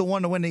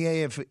 22-1 to win the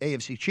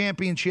AFC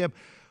Championship,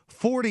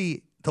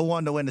 40-1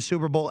 to win the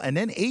Super Bowl, and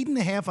then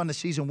 8.5 on the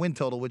season win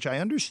total, which I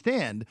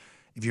understand.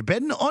 If you're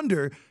betting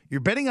under, you're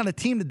betting on a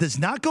team that does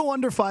not go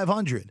under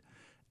 500,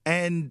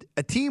 and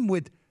a team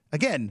with,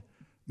 again,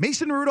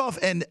 Mason Rudolph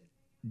and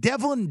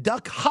Devlin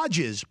Duck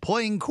Hodges,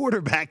 playing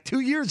quarterback 2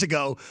 years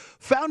ago,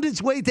 found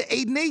its way to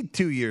 8-8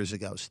 2 years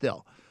ago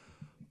still.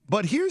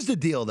 But here's the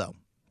deal, though,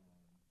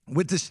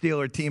 with the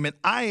Steeler team, and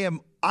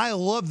I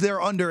love their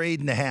under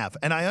 8.5,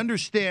 and I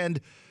understand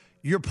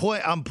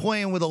I'm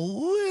playing with a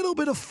little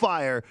bit of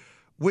fire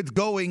with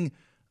going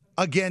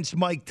against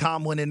Mike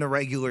Tomlin in the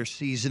regular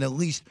season, at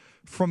least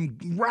from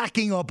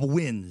racking up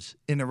wins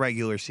in the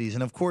regular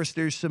season. Of course,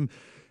 there's some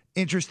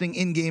interesting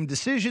in-game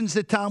decisions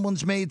that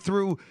Tomlin's made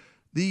through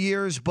the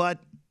years, but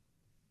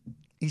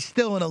he's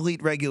still an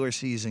elite regular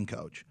season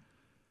coach.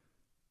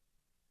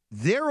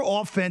 Their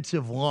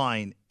offensive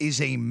line is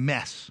a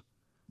mess.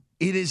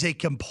 It is a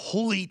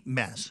complete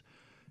mess.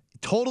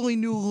 Totally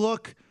new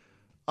look.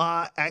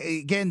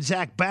 Again,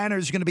 Zach Banner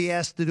is going to be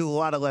asked to do a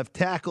lot of left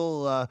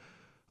tackle.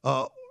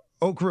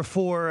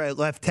 Okafor at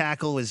left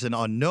tackle is an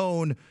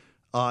unknown.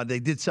 They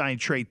did sign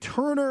Trey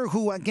Turner,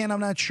 who, again, I'm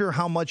not sure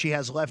how much he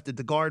has left at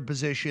the guard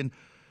position.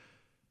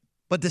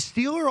 But the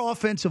Steeler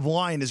offensive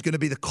line is going to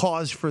be the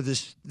cause for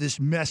this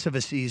mess of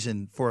a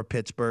season for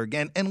Pittsburgh.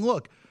 And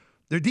look,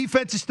 their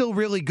defense is still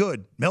really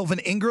good. Melvin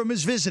Ingram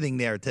is visiting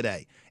there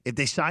today. If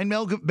they sign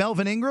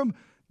Melvin Ingram,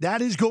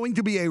 that is going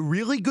to be a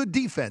really good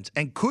defense.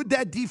 And could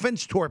that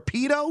defense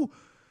torpedo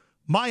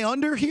my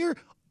under here?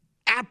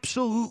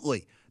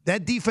 Absolutely.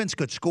 That defense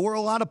could score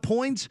a lot of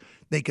points.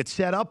 They could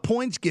set up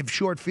points, give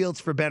short fields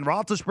for Ben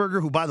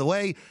Roethlisberger, who, by the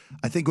way,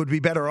 I think would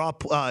be better off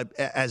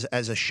as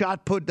a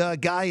shot put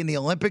guy in the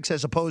Olympics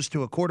as opposed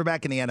to a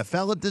quarterback in the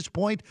NFL at this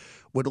point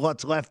with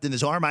what's left in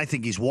his arm. I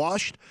think he's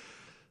washed.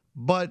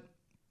 But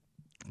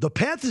the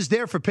path is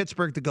there for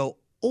Pittsburgh to go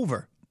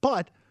over.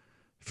 But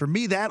for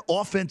me, that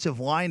offensive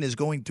line is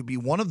going to be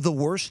one of the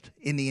worst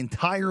in the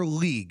entire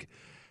league.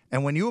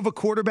 And when you have a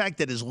quarterback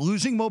that is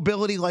losing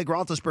mobility like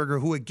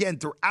Roethlisberger, who, again,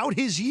 throughout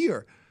his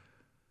year,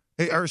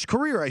 or his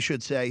career, I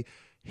should say,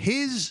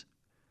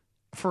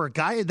 for a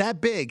guy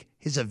that big,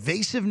 his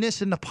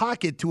evasiveness in the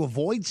pocket to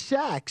avoid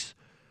sacks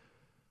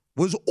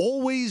was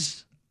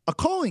always a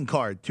calling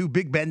card to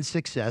Big Ben's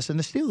success and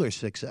the Steelers'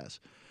 success.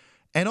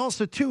 And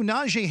also, too,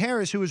 Najee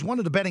Harris, who is one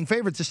of the betting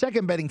favorites, the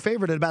second betting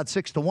favorite at about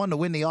 6-1 to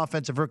win the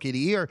Offensive Rookie of the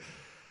Year.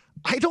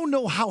 I don't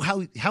know how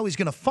he's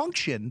going to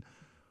function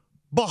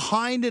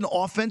behind an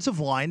offensive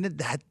line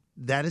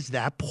that is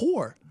that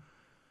poor.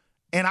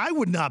 And I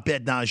would not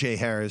bet Najee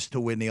Harris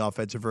to win the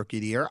Offensive Rookie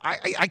of the Year.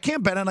 I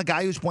can't bet on a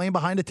guy who's playing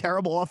behind a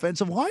terrible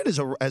offensive line as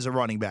a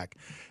running back.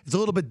 It's a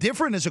little bit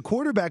different as a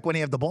quarterback when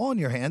you have the ball in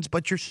your hands,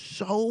 but you're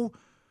so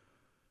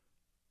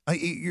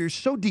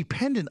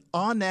dependent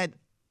on that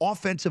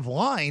offensive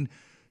line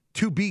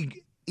to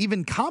be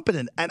even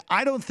competent. And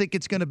I don't think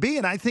it's going to be.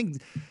 And I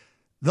think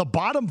they're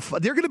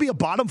going to be a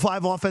bottom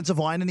 5 offensive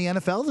line in the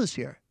NFL this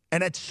year.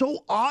 And it's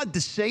so odd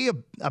to say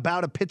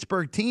about a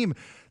Pittsburgh team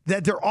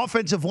that their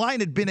offensive line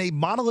had been a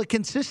model of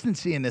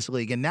consistency in this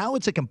league. And now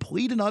it's a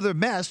complete and utter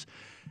mess.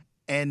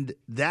 And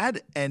that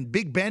and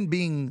Big Ben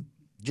being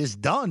just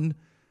done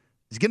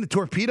is going to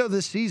torpedo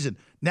this season.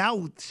 Now,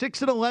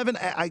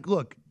 6-11,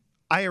 look,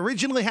 I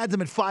originally had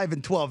them at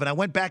 5-12, and I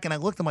went back and I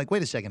looked, I'm like,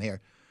 wait a second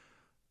here.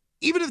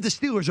 Even if the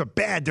Steelers are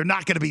bad, they're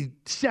not going to be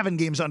 7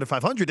 games under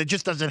 500. It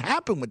just doesn't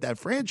happen with that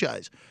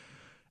franchise.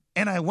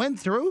 And I went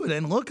through it,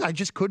 and look, I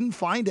just couldn't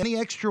find any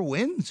extra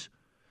wins.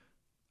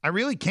 I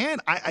really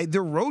can't.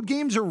 Their road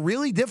games are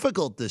really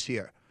difficult this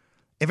year.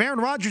 If Aaron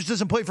Rodgers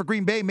doesn't play for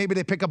Green Bay, maybe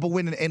they pick up a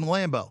win in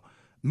Lambeau.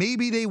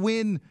 Maybe they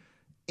win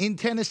in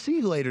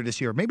Tennessee later this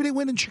year. Maybe they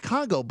win in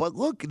Chicago. But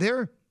look,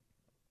 they're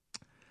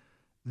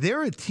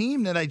a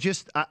team that I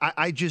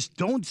just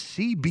don't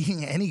see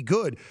being any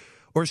good.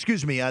 Or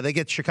excuse me, they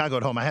get Chicago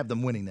at home. I have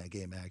them winning that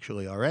game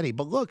actually already.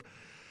 But look,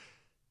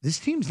 this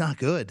team's not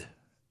good.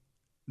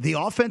 The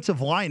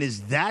offensive line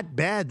is that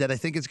bad that I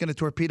think it's going to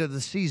torpedo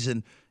the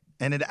season,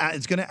 and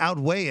it's going to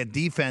outweigh a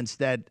defense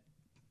that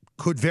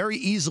could very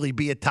easily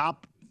be a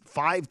top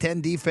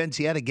 5-10 defense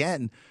yet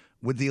again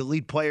with the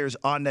elite players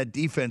on that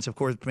defense. Of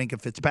course, Minkah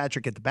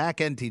Fitzpatrick at the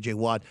back end, T.J.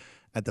 Watt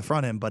at the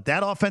front end. But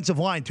that offensive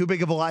line, too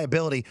big of a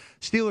liability.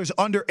 Steelers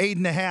under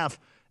 8.5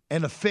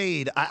 and a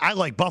fade. I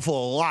like Buffalo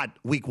a lot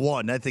week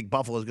 1. I think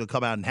Buffalo's going to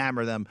come out and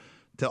hammer them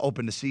to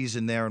open the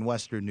season there in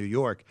Western New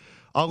York.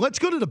 Let's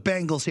go to the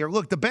Bengals here.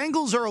 Look, the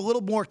Bengals are a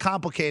little more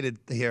complicated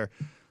here.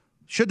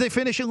 Should they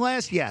finish in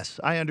last?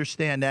 Yes, I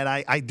understand that.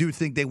 I do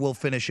think they will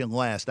finish in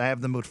last. I have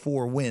them with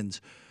 4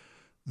 wins.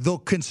 The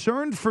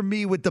concern for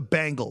me with the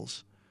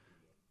Bengals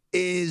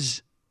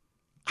is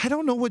I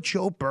don't know what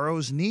Joe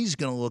Burrow's knee is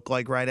going to look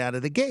like right out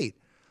of the gate.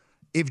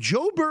 If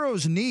Joe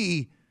Burrow's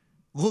knee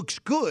looks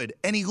good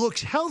and he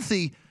looks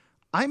healthy,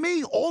 I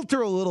may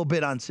alter a little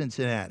bit on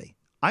Cincinnati.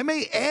 I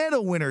may add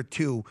a win or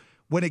two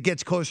when it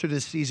gets closer to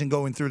the season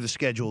going through the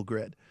schedule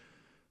grid.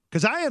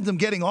 Because I have them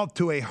getting off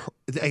to a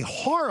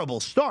horrible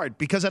start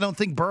because I don't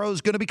think Burrow's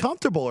going to be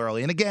comfortable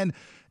early. And again,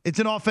 it's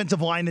an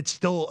offensive line that's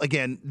still,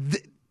 again,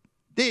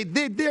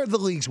 they're the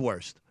league's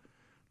worst.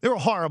 They're a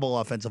horrible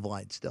offensive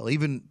line still,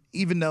 even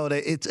though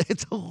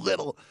it's a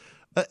little,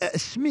 a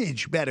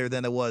smidge better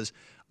than it was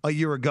a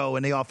year ago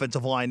in the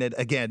offensive line that,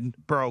 again,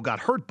 Burrow got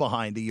hurt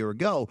behind a year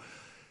ago.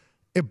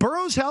 If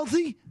Burrow's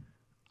healthy,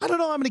 I don't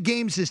know how many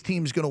games this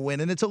team's going to win,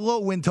 and it's a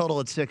low win total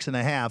at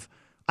 6.5.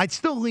 I'd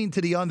still lean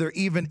to the under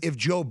even if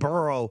Joe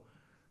Burrow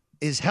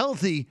is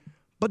healthy,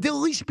 but they'll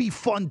at least be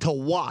fun to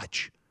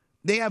watch.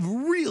 They have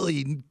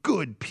really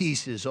good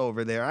pieces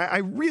over there. I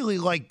really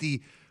like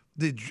the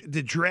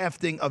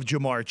drafting of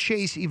Jamar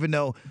Chase, even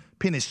though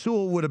Penei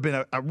Sewell would have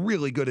been a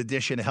really good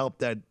addition to help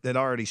that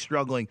already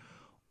struggling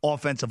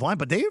offensive line.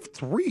 But they have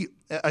three,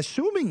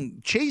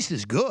 assuming Chase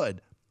is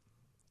good.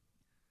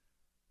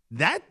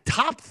 That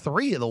top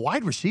three of the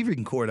wide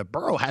receiving core that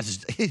Burrow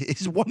has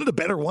is one of the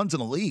better ones in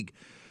the league.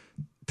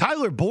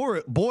 Tyler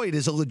Boyd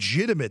is a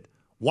legitimate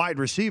wide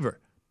receiver.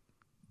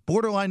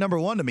 Borderline number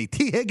one to me.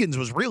 T. Higgins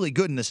was really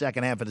good in the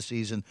second half of the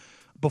season,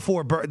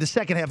 the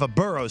second half of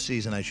Burrow's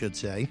season, I should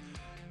say.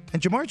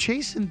 And Jamar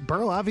Chase and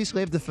Burrow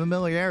obviously have the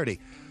familiarity.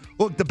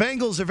 Look, the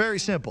Bengals are very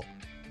simple.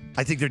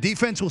 I think their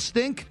defense will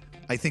stink.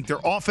 I think their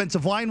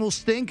offensive line will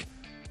stink.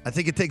 I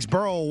think it takes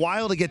Burrow a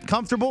while to get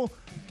comfortable.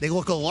 They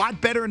look a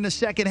lot better in the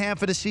second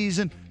half of the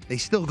season. They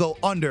still go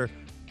under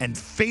and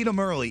fade them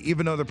early,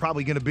 even though they're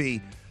probably going to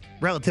be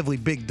relatively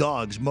big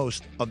dogs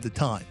most of the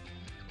time.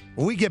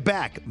 When we get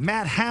back,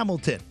 Matt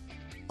Hamilton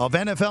of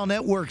NFL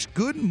Network's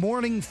Good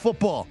Morning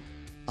Football.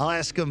 I'll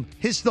ask him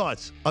his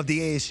thoughts of the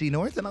AFC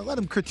North, and I'll let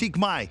him critique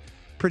my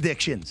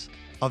predictions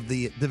of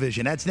the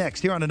division. That's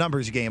next here on The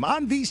Numbers Game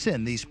on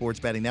VSiN, the Sports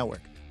Betting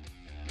Network.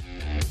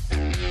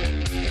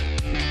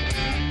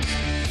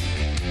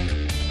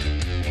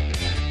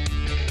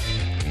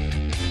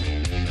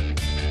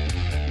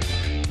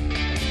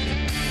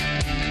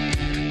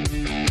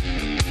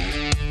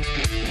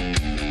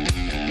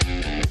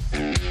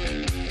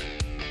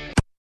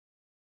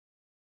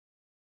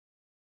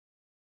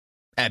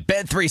 At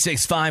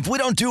Bet365, we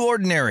don't do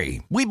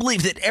ordinary. We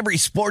believe that every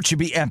sport should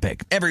be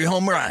epic. Every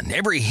home run,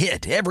 every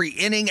hit, every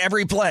inning,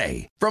 every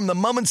play. From the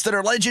moments that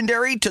are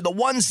legendary to the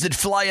ones that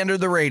fly under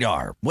the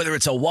radar. Whether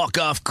it's a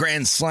walk-off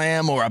grand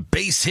slam or a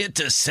base hit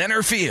to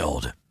center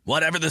field.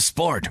 Whatever the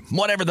sport,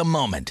 whatever the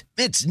moment.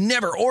 It's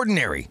never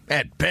ordinary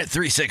at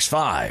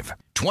Bet365.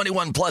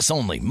 21 plus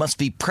only. Must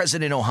be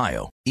present in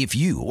Ohio. If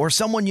you or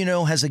someone you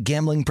know has a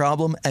gambling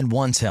problem and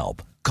wants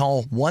help,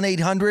 call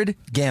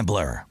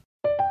 1-800-GAMBLER.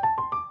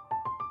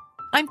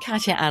 I'm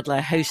Katya Adler,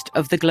 host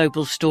of The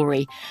Global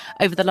Story.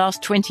 Over the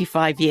last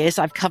 25 years,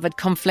 I've covered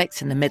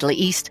conflicts in the Middle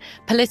East,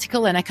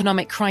 political and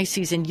economic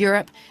crises in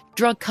Europe,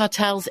 drug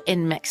cartels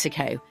in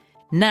Mexico.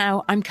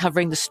 Now I'm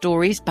covering the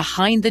stories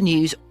behind the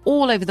news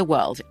all over the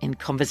world in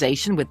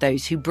conversation with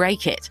those who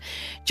break it.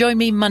 Join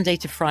me Monday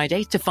to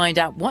Friday to find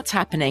out what's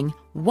happening,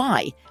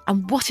 why,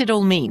 and what it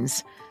all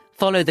means.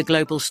 Follow The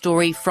Global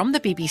Story from the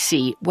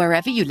BBC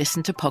wherever you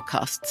listen to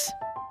podcasts.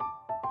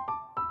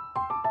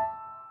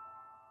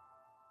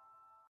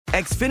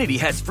 Xfinity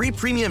has free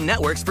premium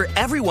networks for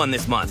everyone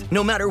this month,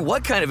 no matter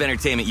what kind of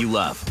entertainment you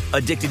love.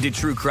 Addicted to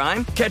true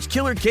crime? Catch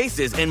killer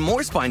cases and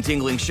more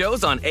spine-tingling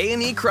shows on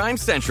A&E Crime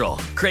Central.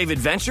 Crave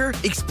adventure?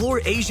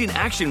 Explore Asian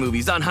action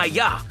movies on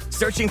Hi-YAH.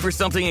 Searching for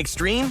something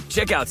extreme?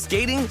 Check out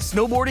skating,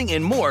 snowboarding,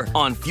 and more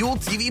on Fuel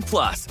TV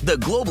Plus, the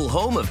global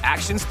home of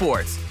action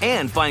sports.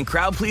 And find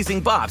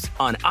crowd-pleasing bops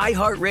on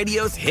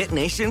iHeartRadio's Hit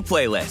Nation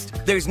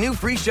playlist. There's new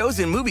free shows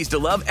and movies to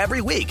love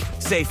every week.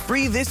 Say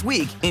free this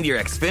week in your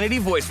Xfinity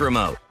voice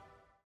remote.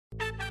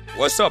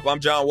 What's up? I'm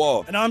John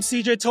Wall. And I'm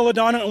CJ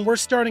Toledano, and we're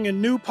starting a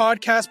new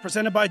podcast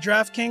presented by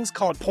DraftKings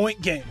called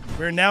Point Game.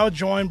 We're now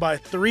joined by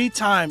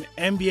three-time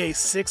NBA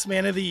Sixth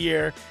Man of the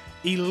Year,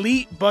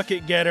 elite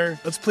bucket getter.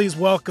 Let's please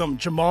welcome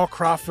Jamal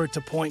Crawford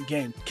to Point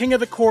Game. King of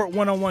the Court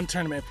one-on-one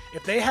tournament.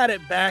 If they had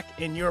it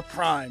back in your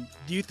prime,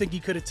 do you think you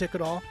could have took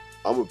it all?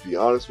 I'm going to be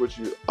honest with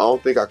you. I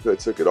don't think I could have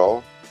took it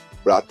all,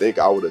 but I think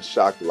I would have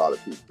shocked a lot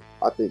of people.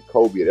 I think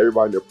Kobe and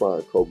everybody in their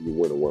prime, Kobe would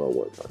win a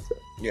one-on-one contest.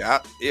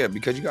 Yeah,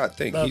 because you got to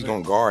think, he's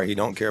going to guard. He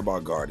don't care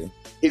about guarding.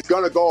 He's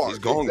going to guard. He's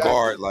going to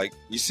guard. Like,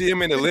 you see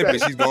him in the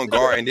Olympics, he's going to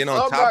guard. And then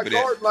on top of that. I'm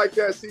not guarding like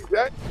that,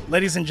 CJ.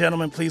 Ladies and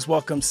gentlemen, please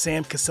welcome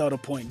Sam Cassell to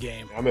Point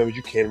Game. I remember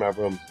you came out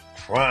from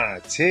prime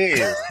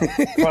 10.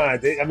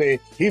 I mean,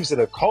 he was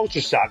in a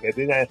culture shock. And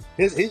then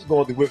he's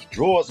going through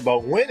withdrawals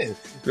about winning.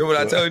 Remember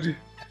what I told you?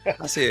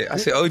 I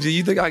said, OG,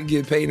 you think I can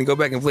get paid and go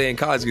back and play in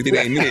college? Because it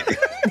ain't it.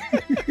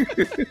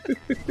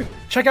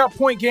 Check out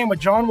Point Game with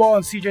John Wall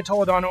and CJ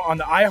Toledano on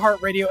the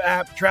iHeartRadio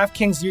app,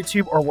 DraftKings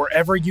YouTube, or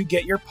wherever you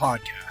get your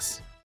podcasts.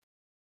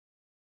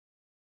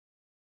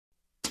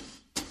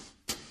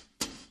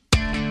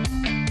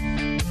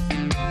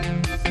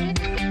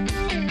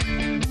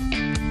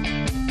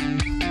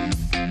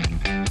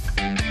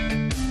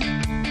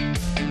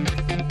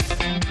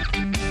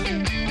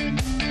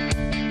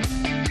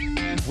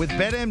 With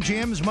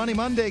BetMGM's Money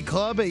Monday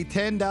Club, a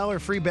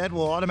 $10 free bet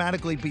will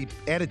automatically be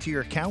added to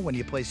your account when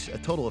you place a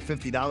total of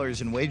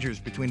 $50 in wagers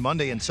between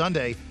Monday and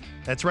Sunday.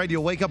 That's right,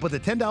 you'll wake up with a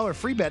 $10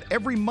 free bet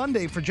every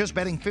Monday for just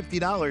betting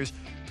 $50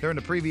 during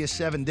the previous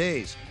 7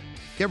 days.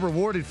 Get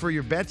rewarded for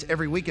your bets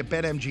every week at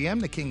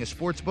BetMGM, the king of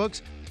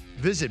sportsbooks.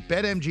 Visit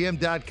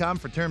BetMGM.com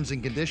for terms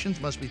and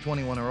conditions. Must be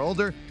 21 or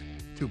older.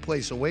 to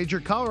place a wager.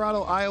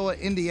 Colorado, Iowa,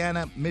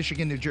 Indiana,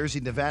 Michigan, New Jersey,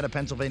 Nevada,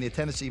 Pennsylvania,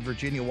 Tennessee,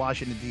 Virginia,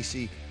 Washington,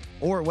 D.C.,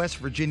 or West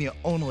Virginia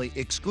only.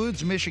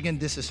 Excludes Michigan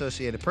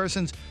disassociated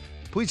persons.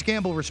 Please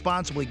gamble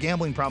responsibly.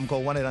 Gambling problem,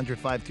 call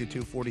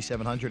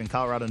 1-800-522-4700 in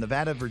Colorado,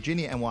 Nevada,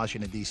 Virginia, and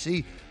Washington,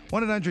 D.C.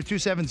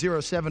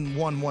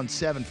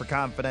 1-800-270-7117 for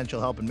confidential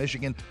help in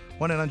Michigan.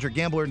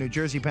 1-800-GAMBLER, New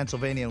Jersey,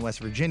 Pennsylvania, and West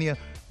Virginia.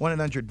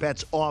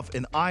 1-800-BETS-OFF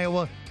in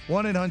Iowa.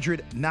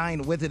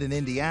 1-800-9-WITH-IT in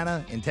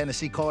Indiana. In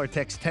Tennessee, call or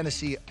text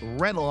Tennessee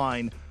Red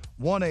Line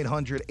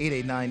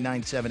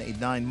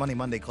 1-800-889-9789. Money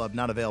Monday Club,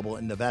 not available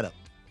in Nevada.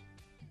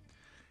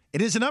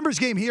 It is a numbers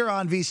game here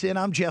on VSiN.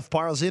 I'm Jeff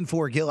Parles in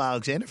for Gil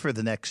Alexander for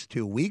the next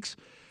 2 weeks.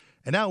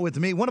 And now with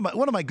me, one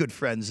of my good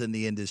friends in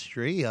the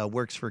industry,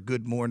 works for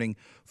Good Morning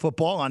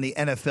Football on the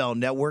NFL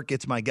Network.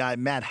 It's my guy,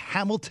 Matt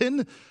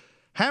Hamilton.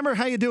 Hammer,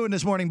 how you doing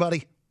this morning,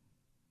 buddy?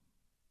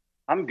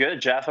 I'm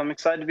good, Jeff. I'm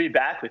excited to be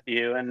back with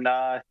you and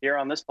here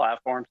on this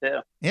platform too.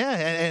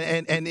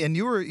 Yeah, and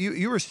you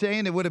were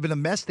saying it would have been a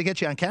mess to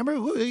get you on camera.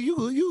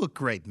 You look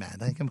great, man.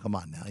 Come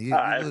on now. You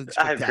look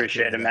I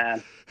appreciate it,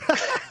 man.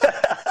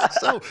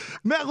 So,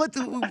 Matt,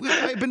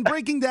 I've been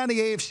breaking down the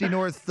AFC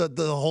North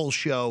the whole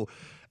show,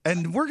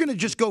 and we're going to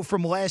just go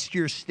from last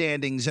year's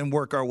standings and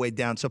work our way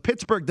down. So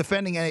Pittsburgh,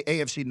 defending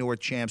AFC North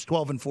champs,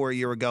 12-4 a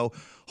year ago.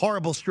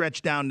 Horrible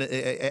stretch down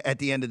at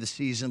the end of the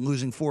season,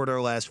 losing 4 of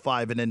their last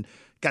 5, and then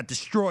got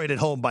destroyed at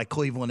home by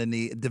Cleveland in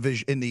the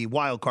division in the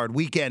wild card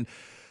weekend.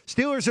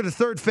 Steelers are the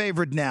third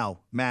favorite now,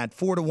 Matt,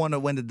 4-1 to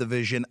win the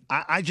division.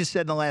 I just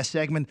said in the last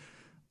segment,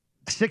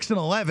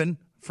 6-11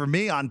 for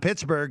me on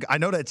Pittsburgh. I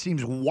know that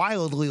seems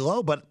wildly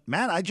low, but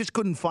Matt, I just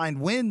couldn't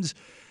find wins.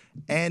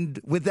 And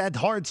with that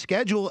hard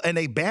schedule and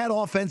a bad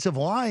offensive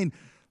line,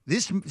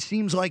 this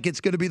seems like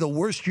it's going to be the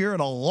worst year in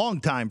a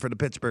long time for the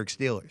Pittsburgh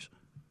Steelers.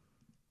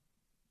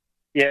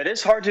 Yeah, it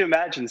is hard to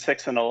imagine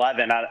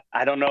 6-11.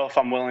 I don't know if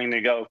I'm willing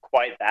to go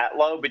quite that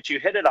low, but you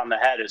hit it on the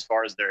head as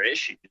far as their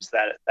issues.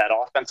 That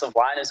offensive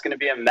line is going to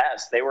be a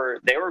mess. They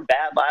were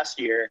bad last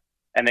year,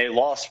 and they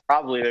lost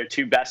probably their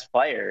 2 best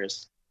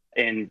players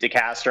in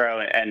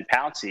DeCastro and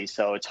Pouncey.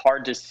 So it's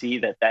hard to see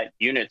that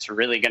unit's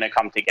really going to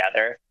come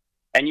together.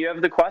 And you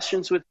have the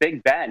questions with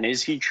Big Ben.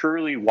 Is he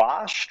truly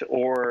washed,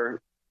 or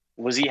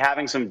was he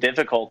having some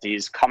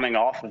difficulties coming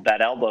off of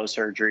that elbow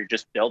surgery,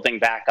 just building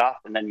back up?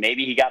 And then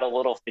maybe he got a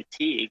little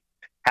fatigued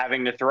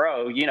having to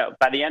throw.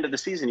 By the end of the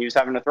season, he was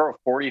having to throw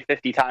 40,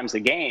 50 times a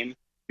game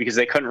because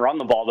they couldn't run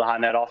the ball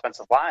behind that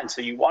offensive line.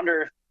 So you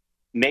wonder if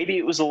maybe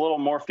it was a little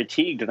more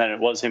fatigued than it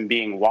was him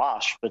being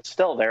washed. But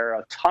still, there are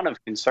a ton of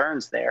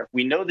concerns there.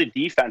 We know the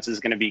defense is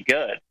going to be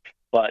good,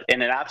 but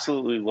in an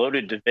absolutely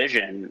loaded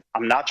division,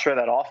 I'm not sure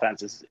that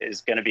offense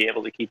is going to be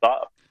able to keep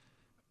up.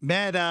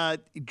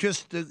 Matt,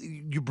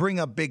 you bring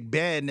up Big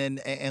Ben,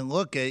 and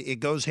look, it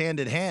goes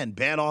hand in hand.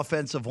 Bad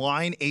offensive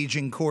line,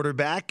 aging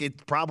quarterback,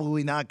 it's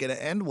probably not going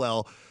to end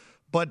well.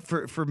 But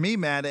for me,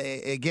 Matt,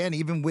 again,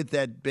 even with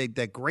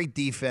that great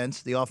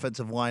defense, the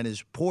offensive line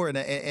is poor,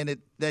 and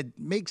that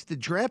makes the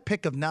draft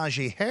pick of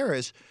Najee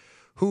Harris,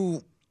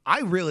 who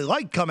I really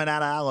like coming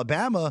out of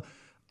Alabama.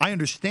 I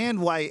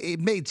understand why it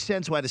made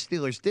sense why the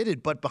Steelers did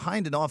it, but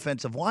behind an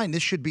offensive line,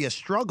 this should be a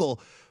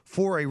struggle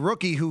for a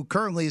rookie who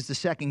currently is the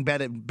second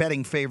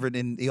betting favorite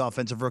in the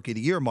Offensive Rookie of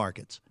the Year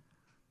markets.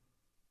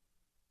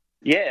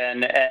 Yeah,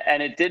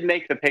 and it did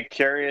make the pick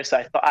curious.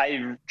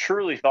 I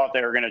truly thought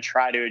they were going to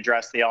try to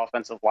address the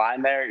offensive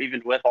line there,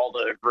 even with all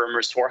the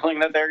rumors swirling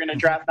that they're going to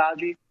draft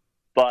Najee.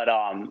 But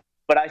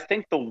I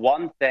think the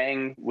one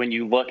thing when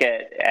you look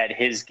at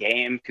his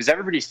game, because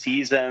everybody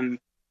sees him,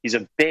 he's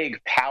a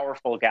big,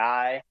 powerful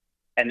guy,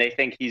 and they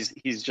think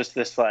he's just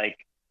this like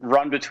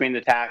run between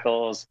the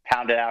tackles,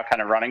 pound it out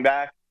kind of running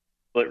back.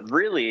 But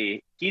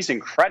really, he's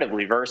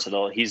incredibly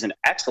versatile. He's an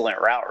excellent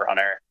route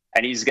runner,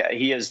 and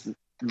he has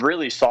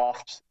really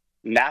soft,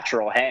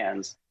 natural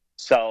hands.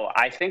 So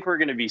I think we're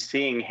going to be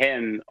seeing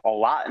him a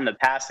lot in the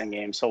passing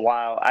game. So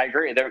while I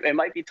agree, it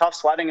might be tough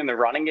sledding in the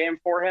running game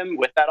for him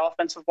with that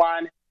offensive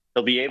line,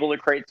 he'll be able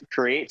to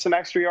create some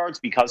extra yards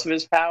because of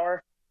his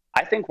power.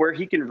 I think where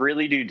he can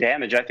really do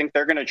damage, I think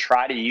they're going to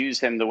try to use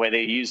him the way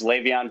they use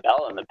Le'Veon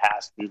Bell in the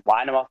past and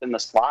line him up in the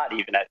slot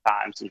even at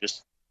times and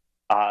just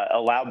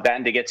allow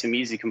Ben to get some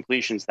easy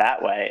completions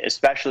that way,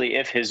 especially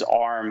if his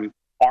arm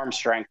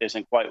strength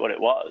isn't quite what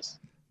it was.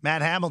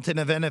 Matt Hamilton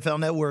of NFL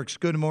Network's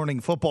Good Morning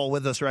Football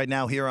with us right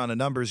now here on a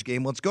numbers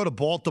game. Let's go to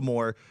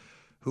Baltimore,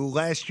 who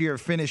last year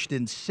finished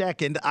in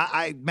second.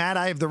 Matt,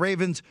 I have the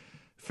Ravens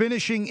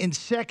finishing in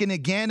second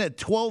again, a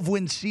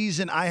 12-win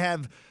season I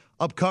have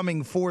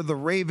upcoming for the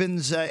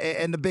Ravens.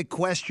 And the big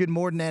question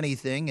more than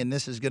anything, and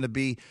this is going to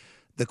be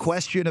the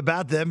question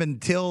about them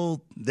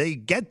until they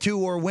get to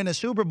or win a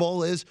Super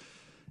Bowl, is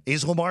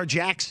Lamar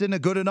Jackson a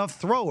good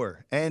enough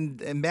thrower?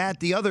 And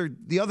Matt, the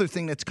other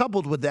thing that's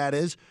coupled with that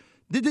is,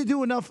 did they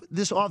do enough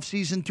this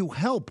offseason to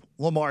help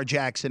Lamar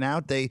Jackson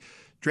out? They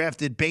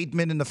drafted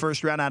Bateman in the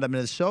first round out of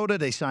Minnesota.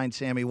 They signed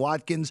Sammy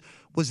Watkins.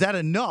 Was that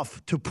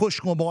enough to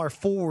push Lamar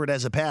forward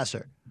as a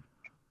passer?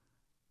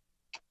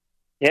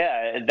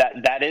 Yeah,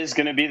 that is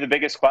going to be the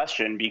biggest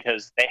question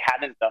because they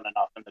hadn't done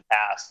enough in the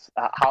past.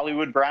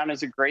 Hollywood Brown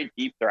is a great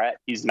deep threat.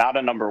 He's not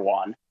a number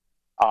one.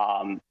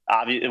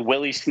 Obviously,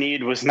 Willie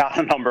Snead was not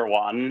a number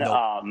one,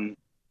 nope.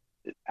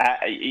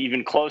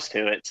 Even close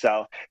to it.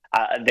 So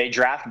they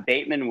draft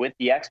Bateman with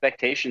the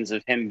expectations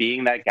of him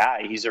being that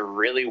guy. He's a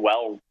really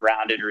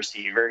well-rounded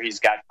receiver. He's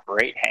got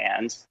great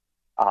hands.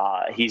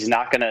 He's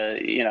not going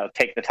to,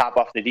 take the top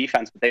off the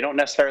defense, but they don't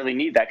necessarily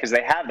need that because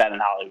they have that in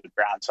Hollywood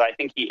Brown. So I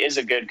think he is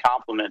a good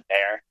complement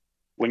there.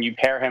 When you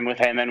pair him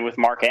and with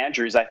Mark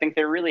Andrews, I think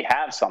they really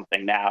have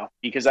something now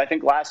because I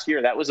think last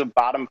year that was a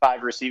bottom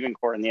 5 receiving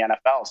core in the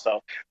NFL.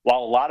 So while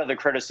a lot of the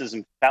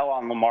criticism fell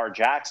on Lamar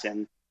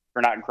Jackson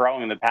for not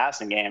growing the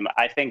passing game,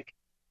 I think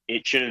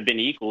it should have been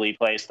equally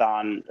placed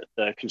on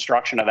the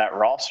construction of that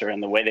roster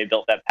and the way they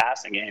built that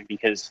passing game.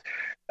 Because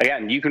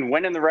again, you can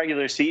win in the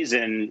regular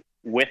season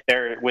with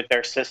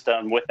their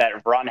system, with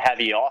that run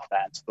heavy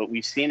offense, but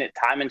we've seen it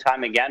time and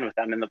time again with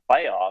them in the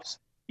playoffs.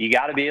 You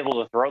got to be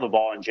able to throw the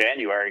ball in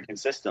January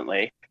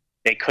consistently.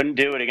 They couldn't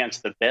do it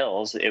against the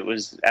Bills. It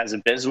was as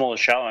abysmal a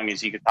showing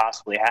as you could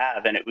possibly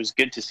have, and it was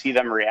good to see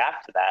them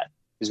react to that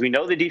because we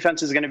know the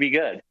defense is going to be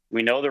good.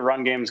 We know the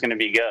run game is going to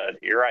be good.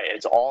 You're right.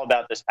 It's all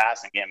about this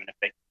passing game, and if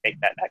they take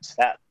that next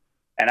step,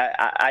 and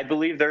I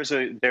believe there's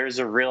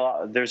a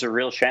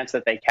real chance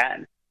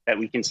that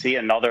we can see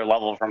another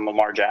level from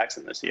Lamar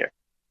Jackson this year.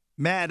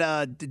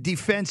 Matt,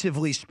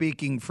 defensively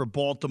speaking for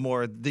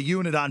Baltimore, the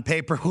unit on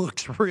paper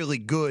looks really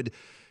good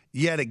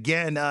yet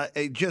again.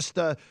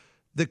 The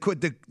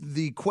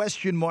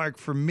question mark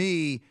for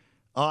me,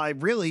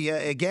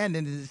 again,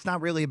 and it's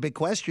not really a big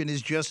question,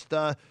 is just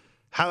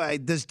how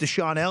does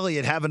Deshaun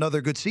Elliott have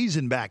another good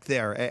season back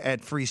there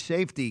at free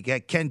safety?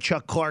 Can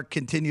Chuck Clark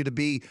continue to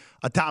be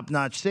a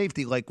top-notch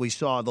safety like we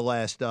saw the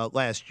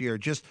last year?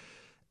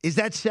 Is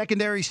that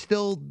secondary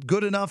still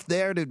good enough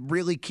there to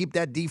really keep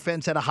that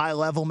defense at a high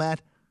level,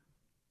 Matt?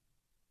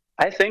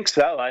 I think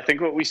so. I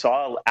think what we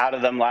saw out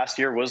of them last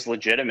year was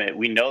legitimate.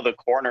 We know the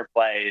corner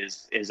play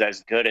is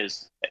as good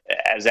as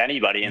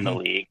anybody in the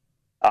league,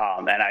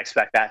 and I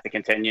expect that to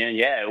continue. And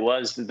yeah, it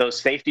was.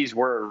 Those safeties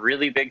were a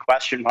really big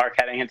question mark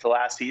heading into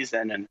last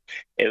season, and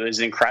it was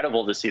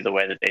incredible to see the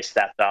way that they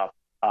stepped up.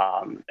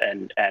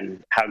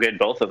 And how good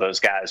both of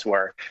those guys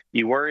were.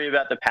 You worry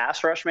about the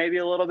pass rush maybe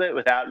a little bit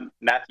without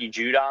Matthew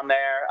Judon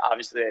there.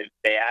 Obviously,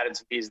 they added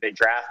some pieces they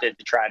drafted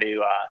to try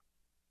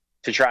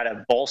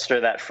to bolster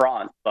that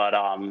front. But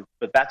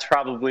that's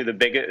probably the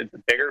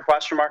bigger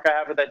question mark I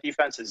have with that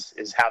defense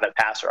is how that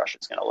pass rush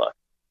is going to look.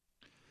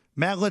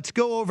 Matt, let's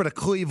go over to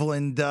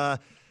Cleveland.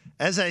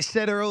 As I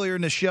said earlier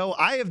in the show,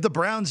 I have the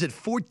Browns at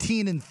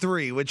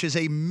 14-3, which is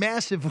a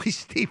massively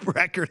steep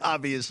record,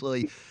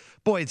 obviously.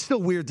 Boy, it's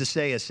still weird to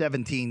say a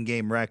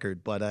 17-game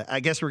record, but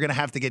I guess we're going to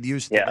have to get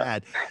used to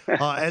that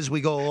as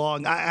we go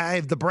along. I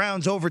have the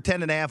Browns over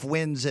 10.5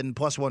 wins and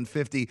plus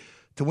 150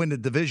 to win the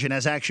division.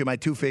 That's actually my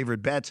two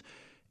favorite bets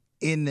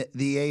in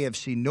the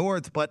AFC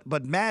North.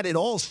 But Matt, it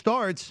all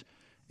starts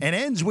and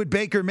ends with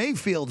Baker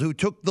Mayfield, who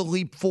took the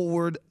leap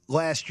forward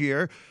last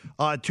year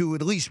to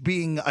at least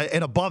being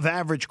an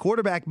above-average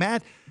quarterback.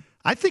 Matt,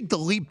 I think the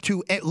leap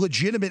to a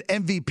legitimate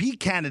MVP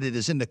candidate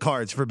is in the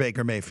cards for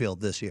Baker Mayfield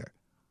this year.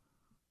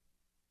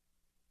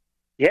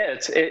 Yeah,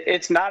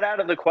 it's not out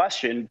of the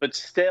question, but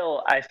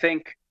still, I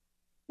think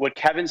what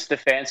Kevin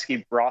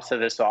Stefanski brought to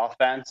this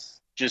offense,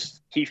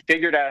 he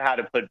figured out how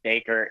to put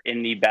Baker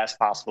in the best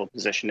possible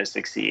position to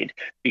succeed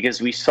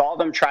because we saw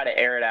them try to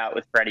air it out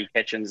with Freddie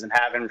Kitchens and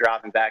have him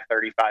dropping back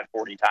 35,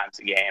 40 times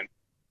a game.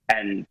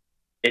 And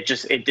it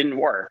didn't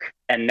work.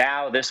 And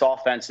now this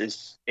offense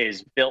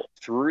is built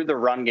through the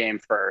run game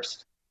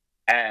first.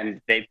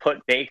 And they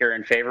put Baker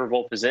in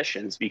favorable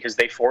positions because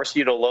they force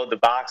you to load the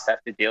box to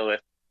have to deal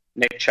with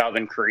Nick Chubb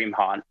and Kareem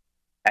Hunt.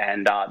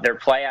 And their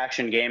play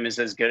action game is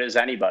as good as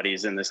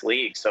anybody's in this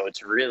league. So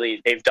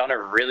they've done a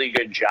really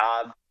good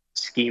job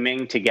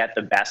scheming to get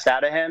the best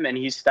out of him. And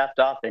he's stepped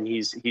up and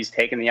he's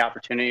taken the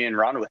opportunity and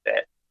run with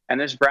it. And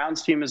this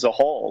Browns team as a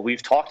whole,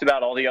 we've talked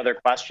about all the other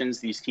questions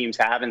these teams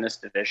have in this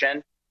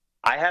division.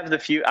 I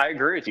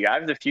agree with you. I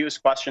have the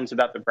fewest questions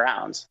about the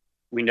Browns.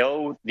 We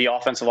know the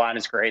offensive line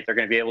is great. They're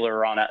going to be able to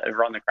run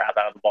the crap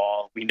out of the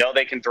ball. We know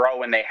they can throw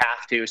when they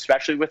have to,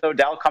 especially with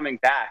Odell coming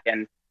back.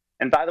 And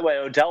by the way,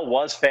 Odell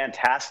was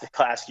fantastic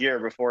last year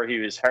before he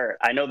was hurt.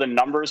 I know the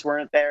numbers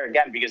weren't there,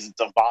 again, because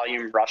it's a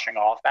volume rushing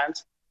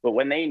offense. But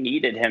when they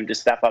needed him to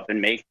step up and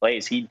make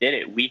plays, he did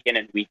it week in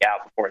and week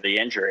out before the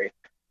injury.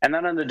 And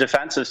then on the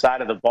defensive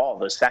side of the ball,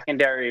 the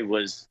secondary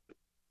was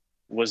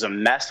a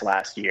mess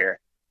last year.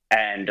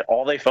 And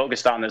all they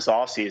focused on this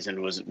offseason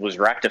was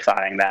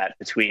rectifying that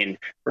between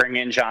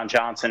bringing in John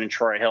Johnson and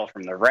Troy Hill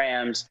from the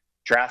Rams,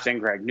 drafting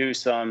Greg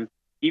Newsome,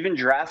 even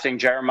drafting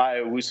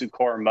Jeremiah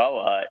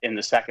Owusu-Koramoah in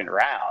the second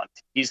round.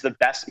 He was the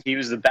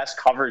best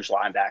coverage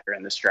linebacker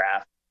in this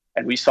draft.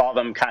 And we saw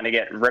them kind of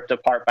get ripped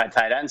apart by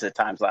tight ends at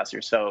times last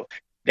year. So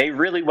they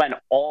really went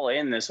all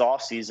in this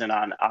offseason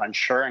on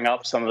shoring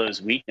up some of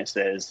those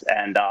weaknesses.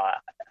 And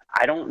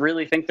I don't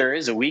really think there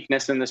is a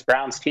weakness in this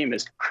Browns team,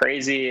 as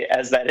crazy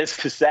as that is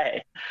to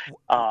say.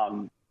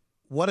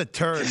 What a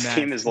turn, this Matt.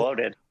 team is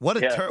loaded. What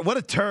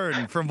a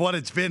turn from what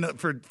it's been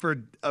for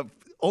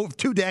over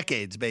 2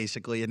 decades,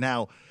 basically, and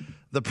now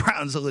the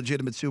Browns a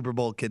legitimate Super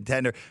Bowl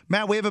contender.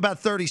 Matt, we have about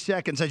 30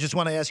 seconds. I just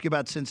want to ask you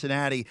about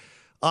Cincinnati.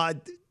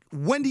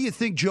 When do you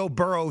think Joe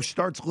Burrow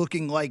starts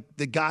looking like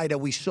the guy that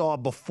we saw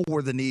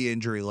before the knee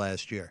injury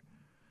last year?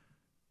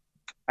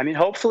 I mean,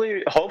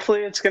 hopefully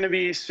it's going to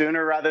be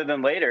sooner rather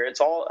than later. It's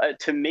all,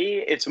 to me,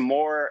 it's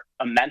more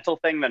a mental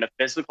thing than a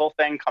physical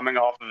thing coming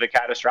off of a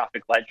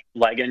catastrophic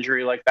leg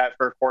injury like that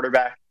for a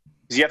quarterback.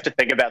 Because you have to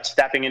think about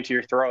stepping into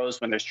your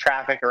throws when there's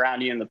traffic around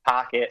you in the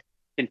pocket,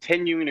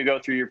 continuing to go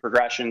through your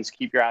progressions,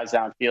 keep your eyes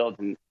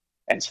downfield,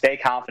 and stay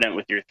confident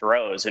with your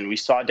throws. And we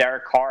saw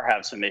Derek Carr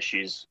have some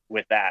issues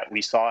with that.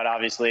 We saw it,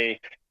 obviously,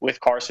 with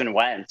Carson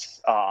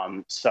Wentz.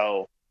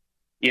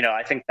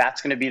 I think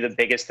that's going to be the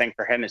biggest thing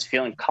for him is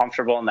feeling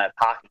comfortable in that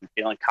pocket and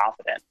feeling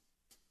confident.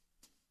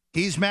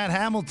 He's Matt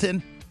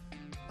Hamilton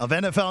of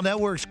NFL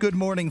Network's Good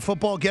Morning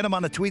Football. Get him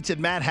on the tweets at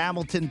Matt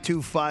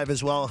Hamilton25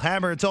 as well.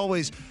 Hammer, it's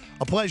always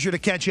a pleasure to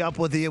catch up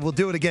with you. We'll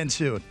do it again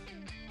soon.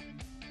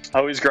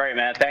 Always great,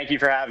 man. Thank you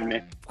for having me.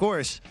 Of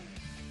course.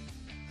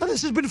 Well,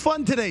 this has been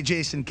fun today,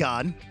 Jason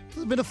Kahn. This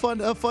has been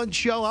a fun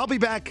show. I'll be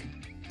back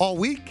all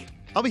week.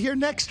 I'll be here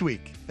next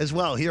week as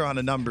well, here on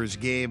A Numbers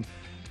Game.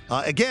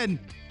 Again,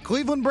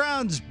 Cleveland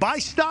Browns, buy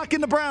stock in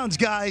the Browns,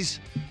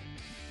 guys.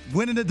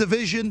 Winning the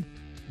division,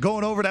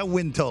 going over that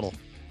win total.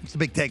 That's the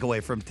big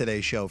takeaway from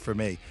today's show for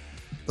me.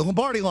 The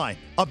Lombardi Line,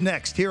 up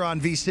next here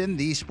on VSiN,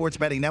 the Sports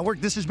Betting Network.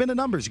 This has been A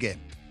Numbers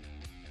Game.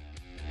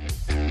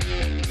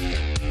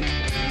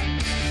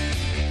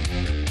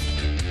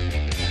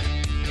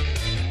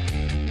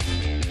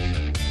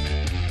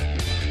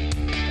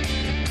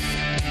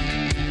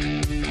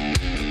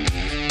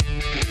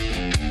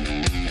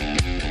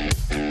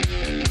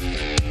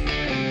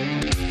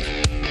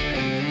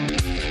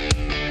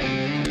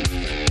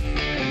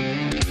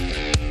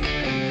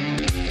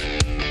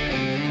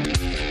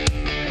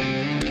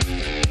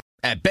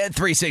 At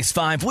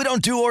Bet365, we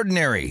don't do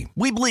ordinary.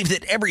 We believe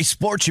that every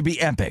sport should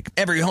be epic.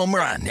 Every home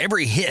run,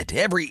 every hit,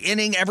 every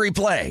inning, every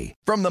play.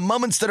 From the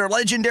moments that are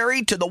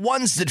legendary to the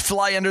ones that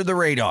fly under the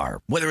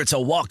radar. Whether it's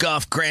a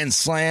walk-off grand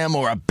slam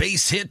or a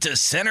base hit to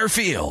center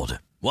field.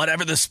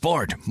 Whatever the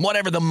sport,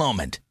 whatever the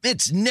moment.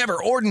 It's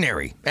never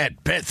ordinary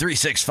at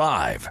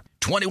Bet365.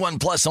 21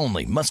 plus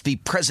only. Must be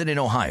present in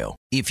Ohio.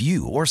 If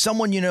you or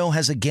someone you know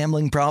has a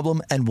gambling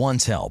problem and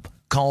wants help,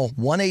 call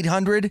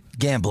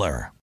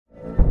 1-800-GAMBLER.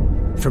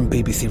 From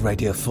BBC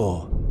Radio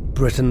 4,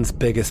 Britain's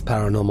biggest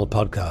paranormal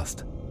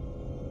podcast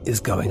is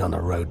going on a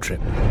road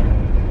trip.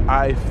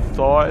 I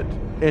thought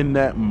in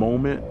that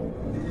moment,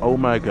 oh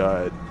my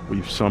God,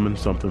 we've summoned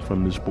something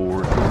from this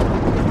board.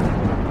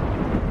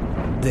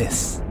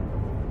 This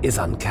is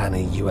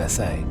Uncanny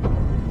USA.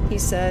 He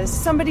says,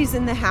 somebody's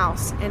in the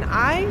house, and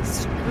I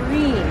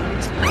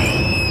screamed.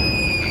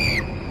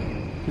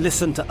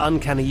 Listen to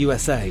Uncanny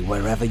USA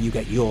wherever you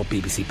get your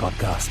BBC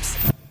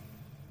podcasts,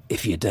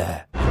 if you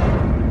dare.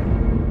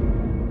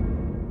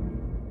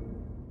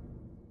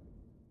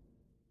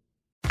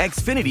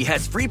 Xfinity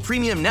has free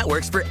premium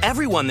networks for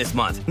everyone this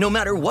month, no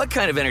matter what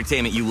kind of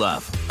entertainment you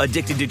love.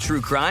 Addicted to true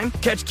crime?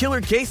 Catch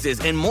killer cases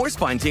and more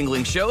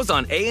spine-tingling shows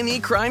on A&E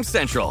Crime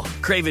Central.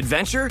 Crave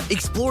adventure?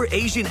 Explore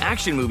Asian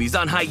action movies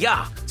on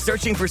Hi-YAH.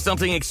 Searching for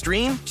something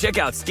extreme? Check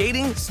out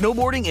skating,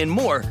 snowboarding, and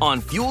more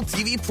on Fuel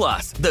TV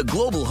Plus, the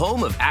global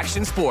home of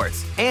action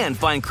sports. And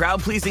find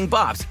crowd-pleasing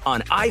bops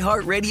on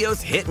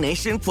iHeartRadio's Hit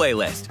Nation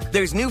playlist.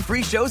 There's new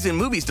free shows and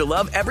movies to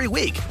love every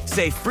week.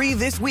 Say free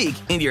this week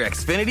in your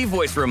Xfinity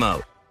voice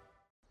remote.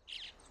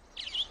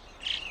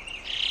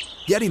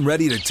 Getting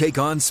ready to take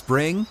on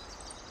spring?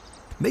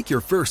 Make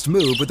your first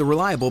move with the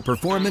reliable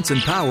performance and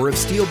power of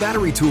Steel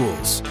battery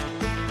tools.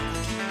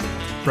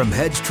 From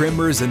hedge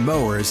trimmers and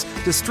mowers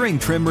to string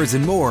trimmers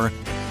and more,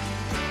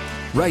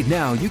 right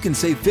now you can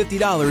save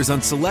 $50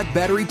 on select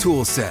battery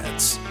tool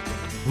sets.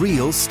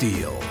 Real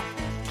Steel.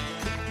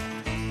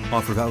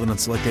 Offer valid on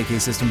select AK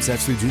system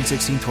sets through June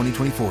 16,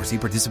 2024. See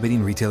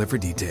participating retailer for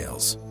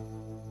details.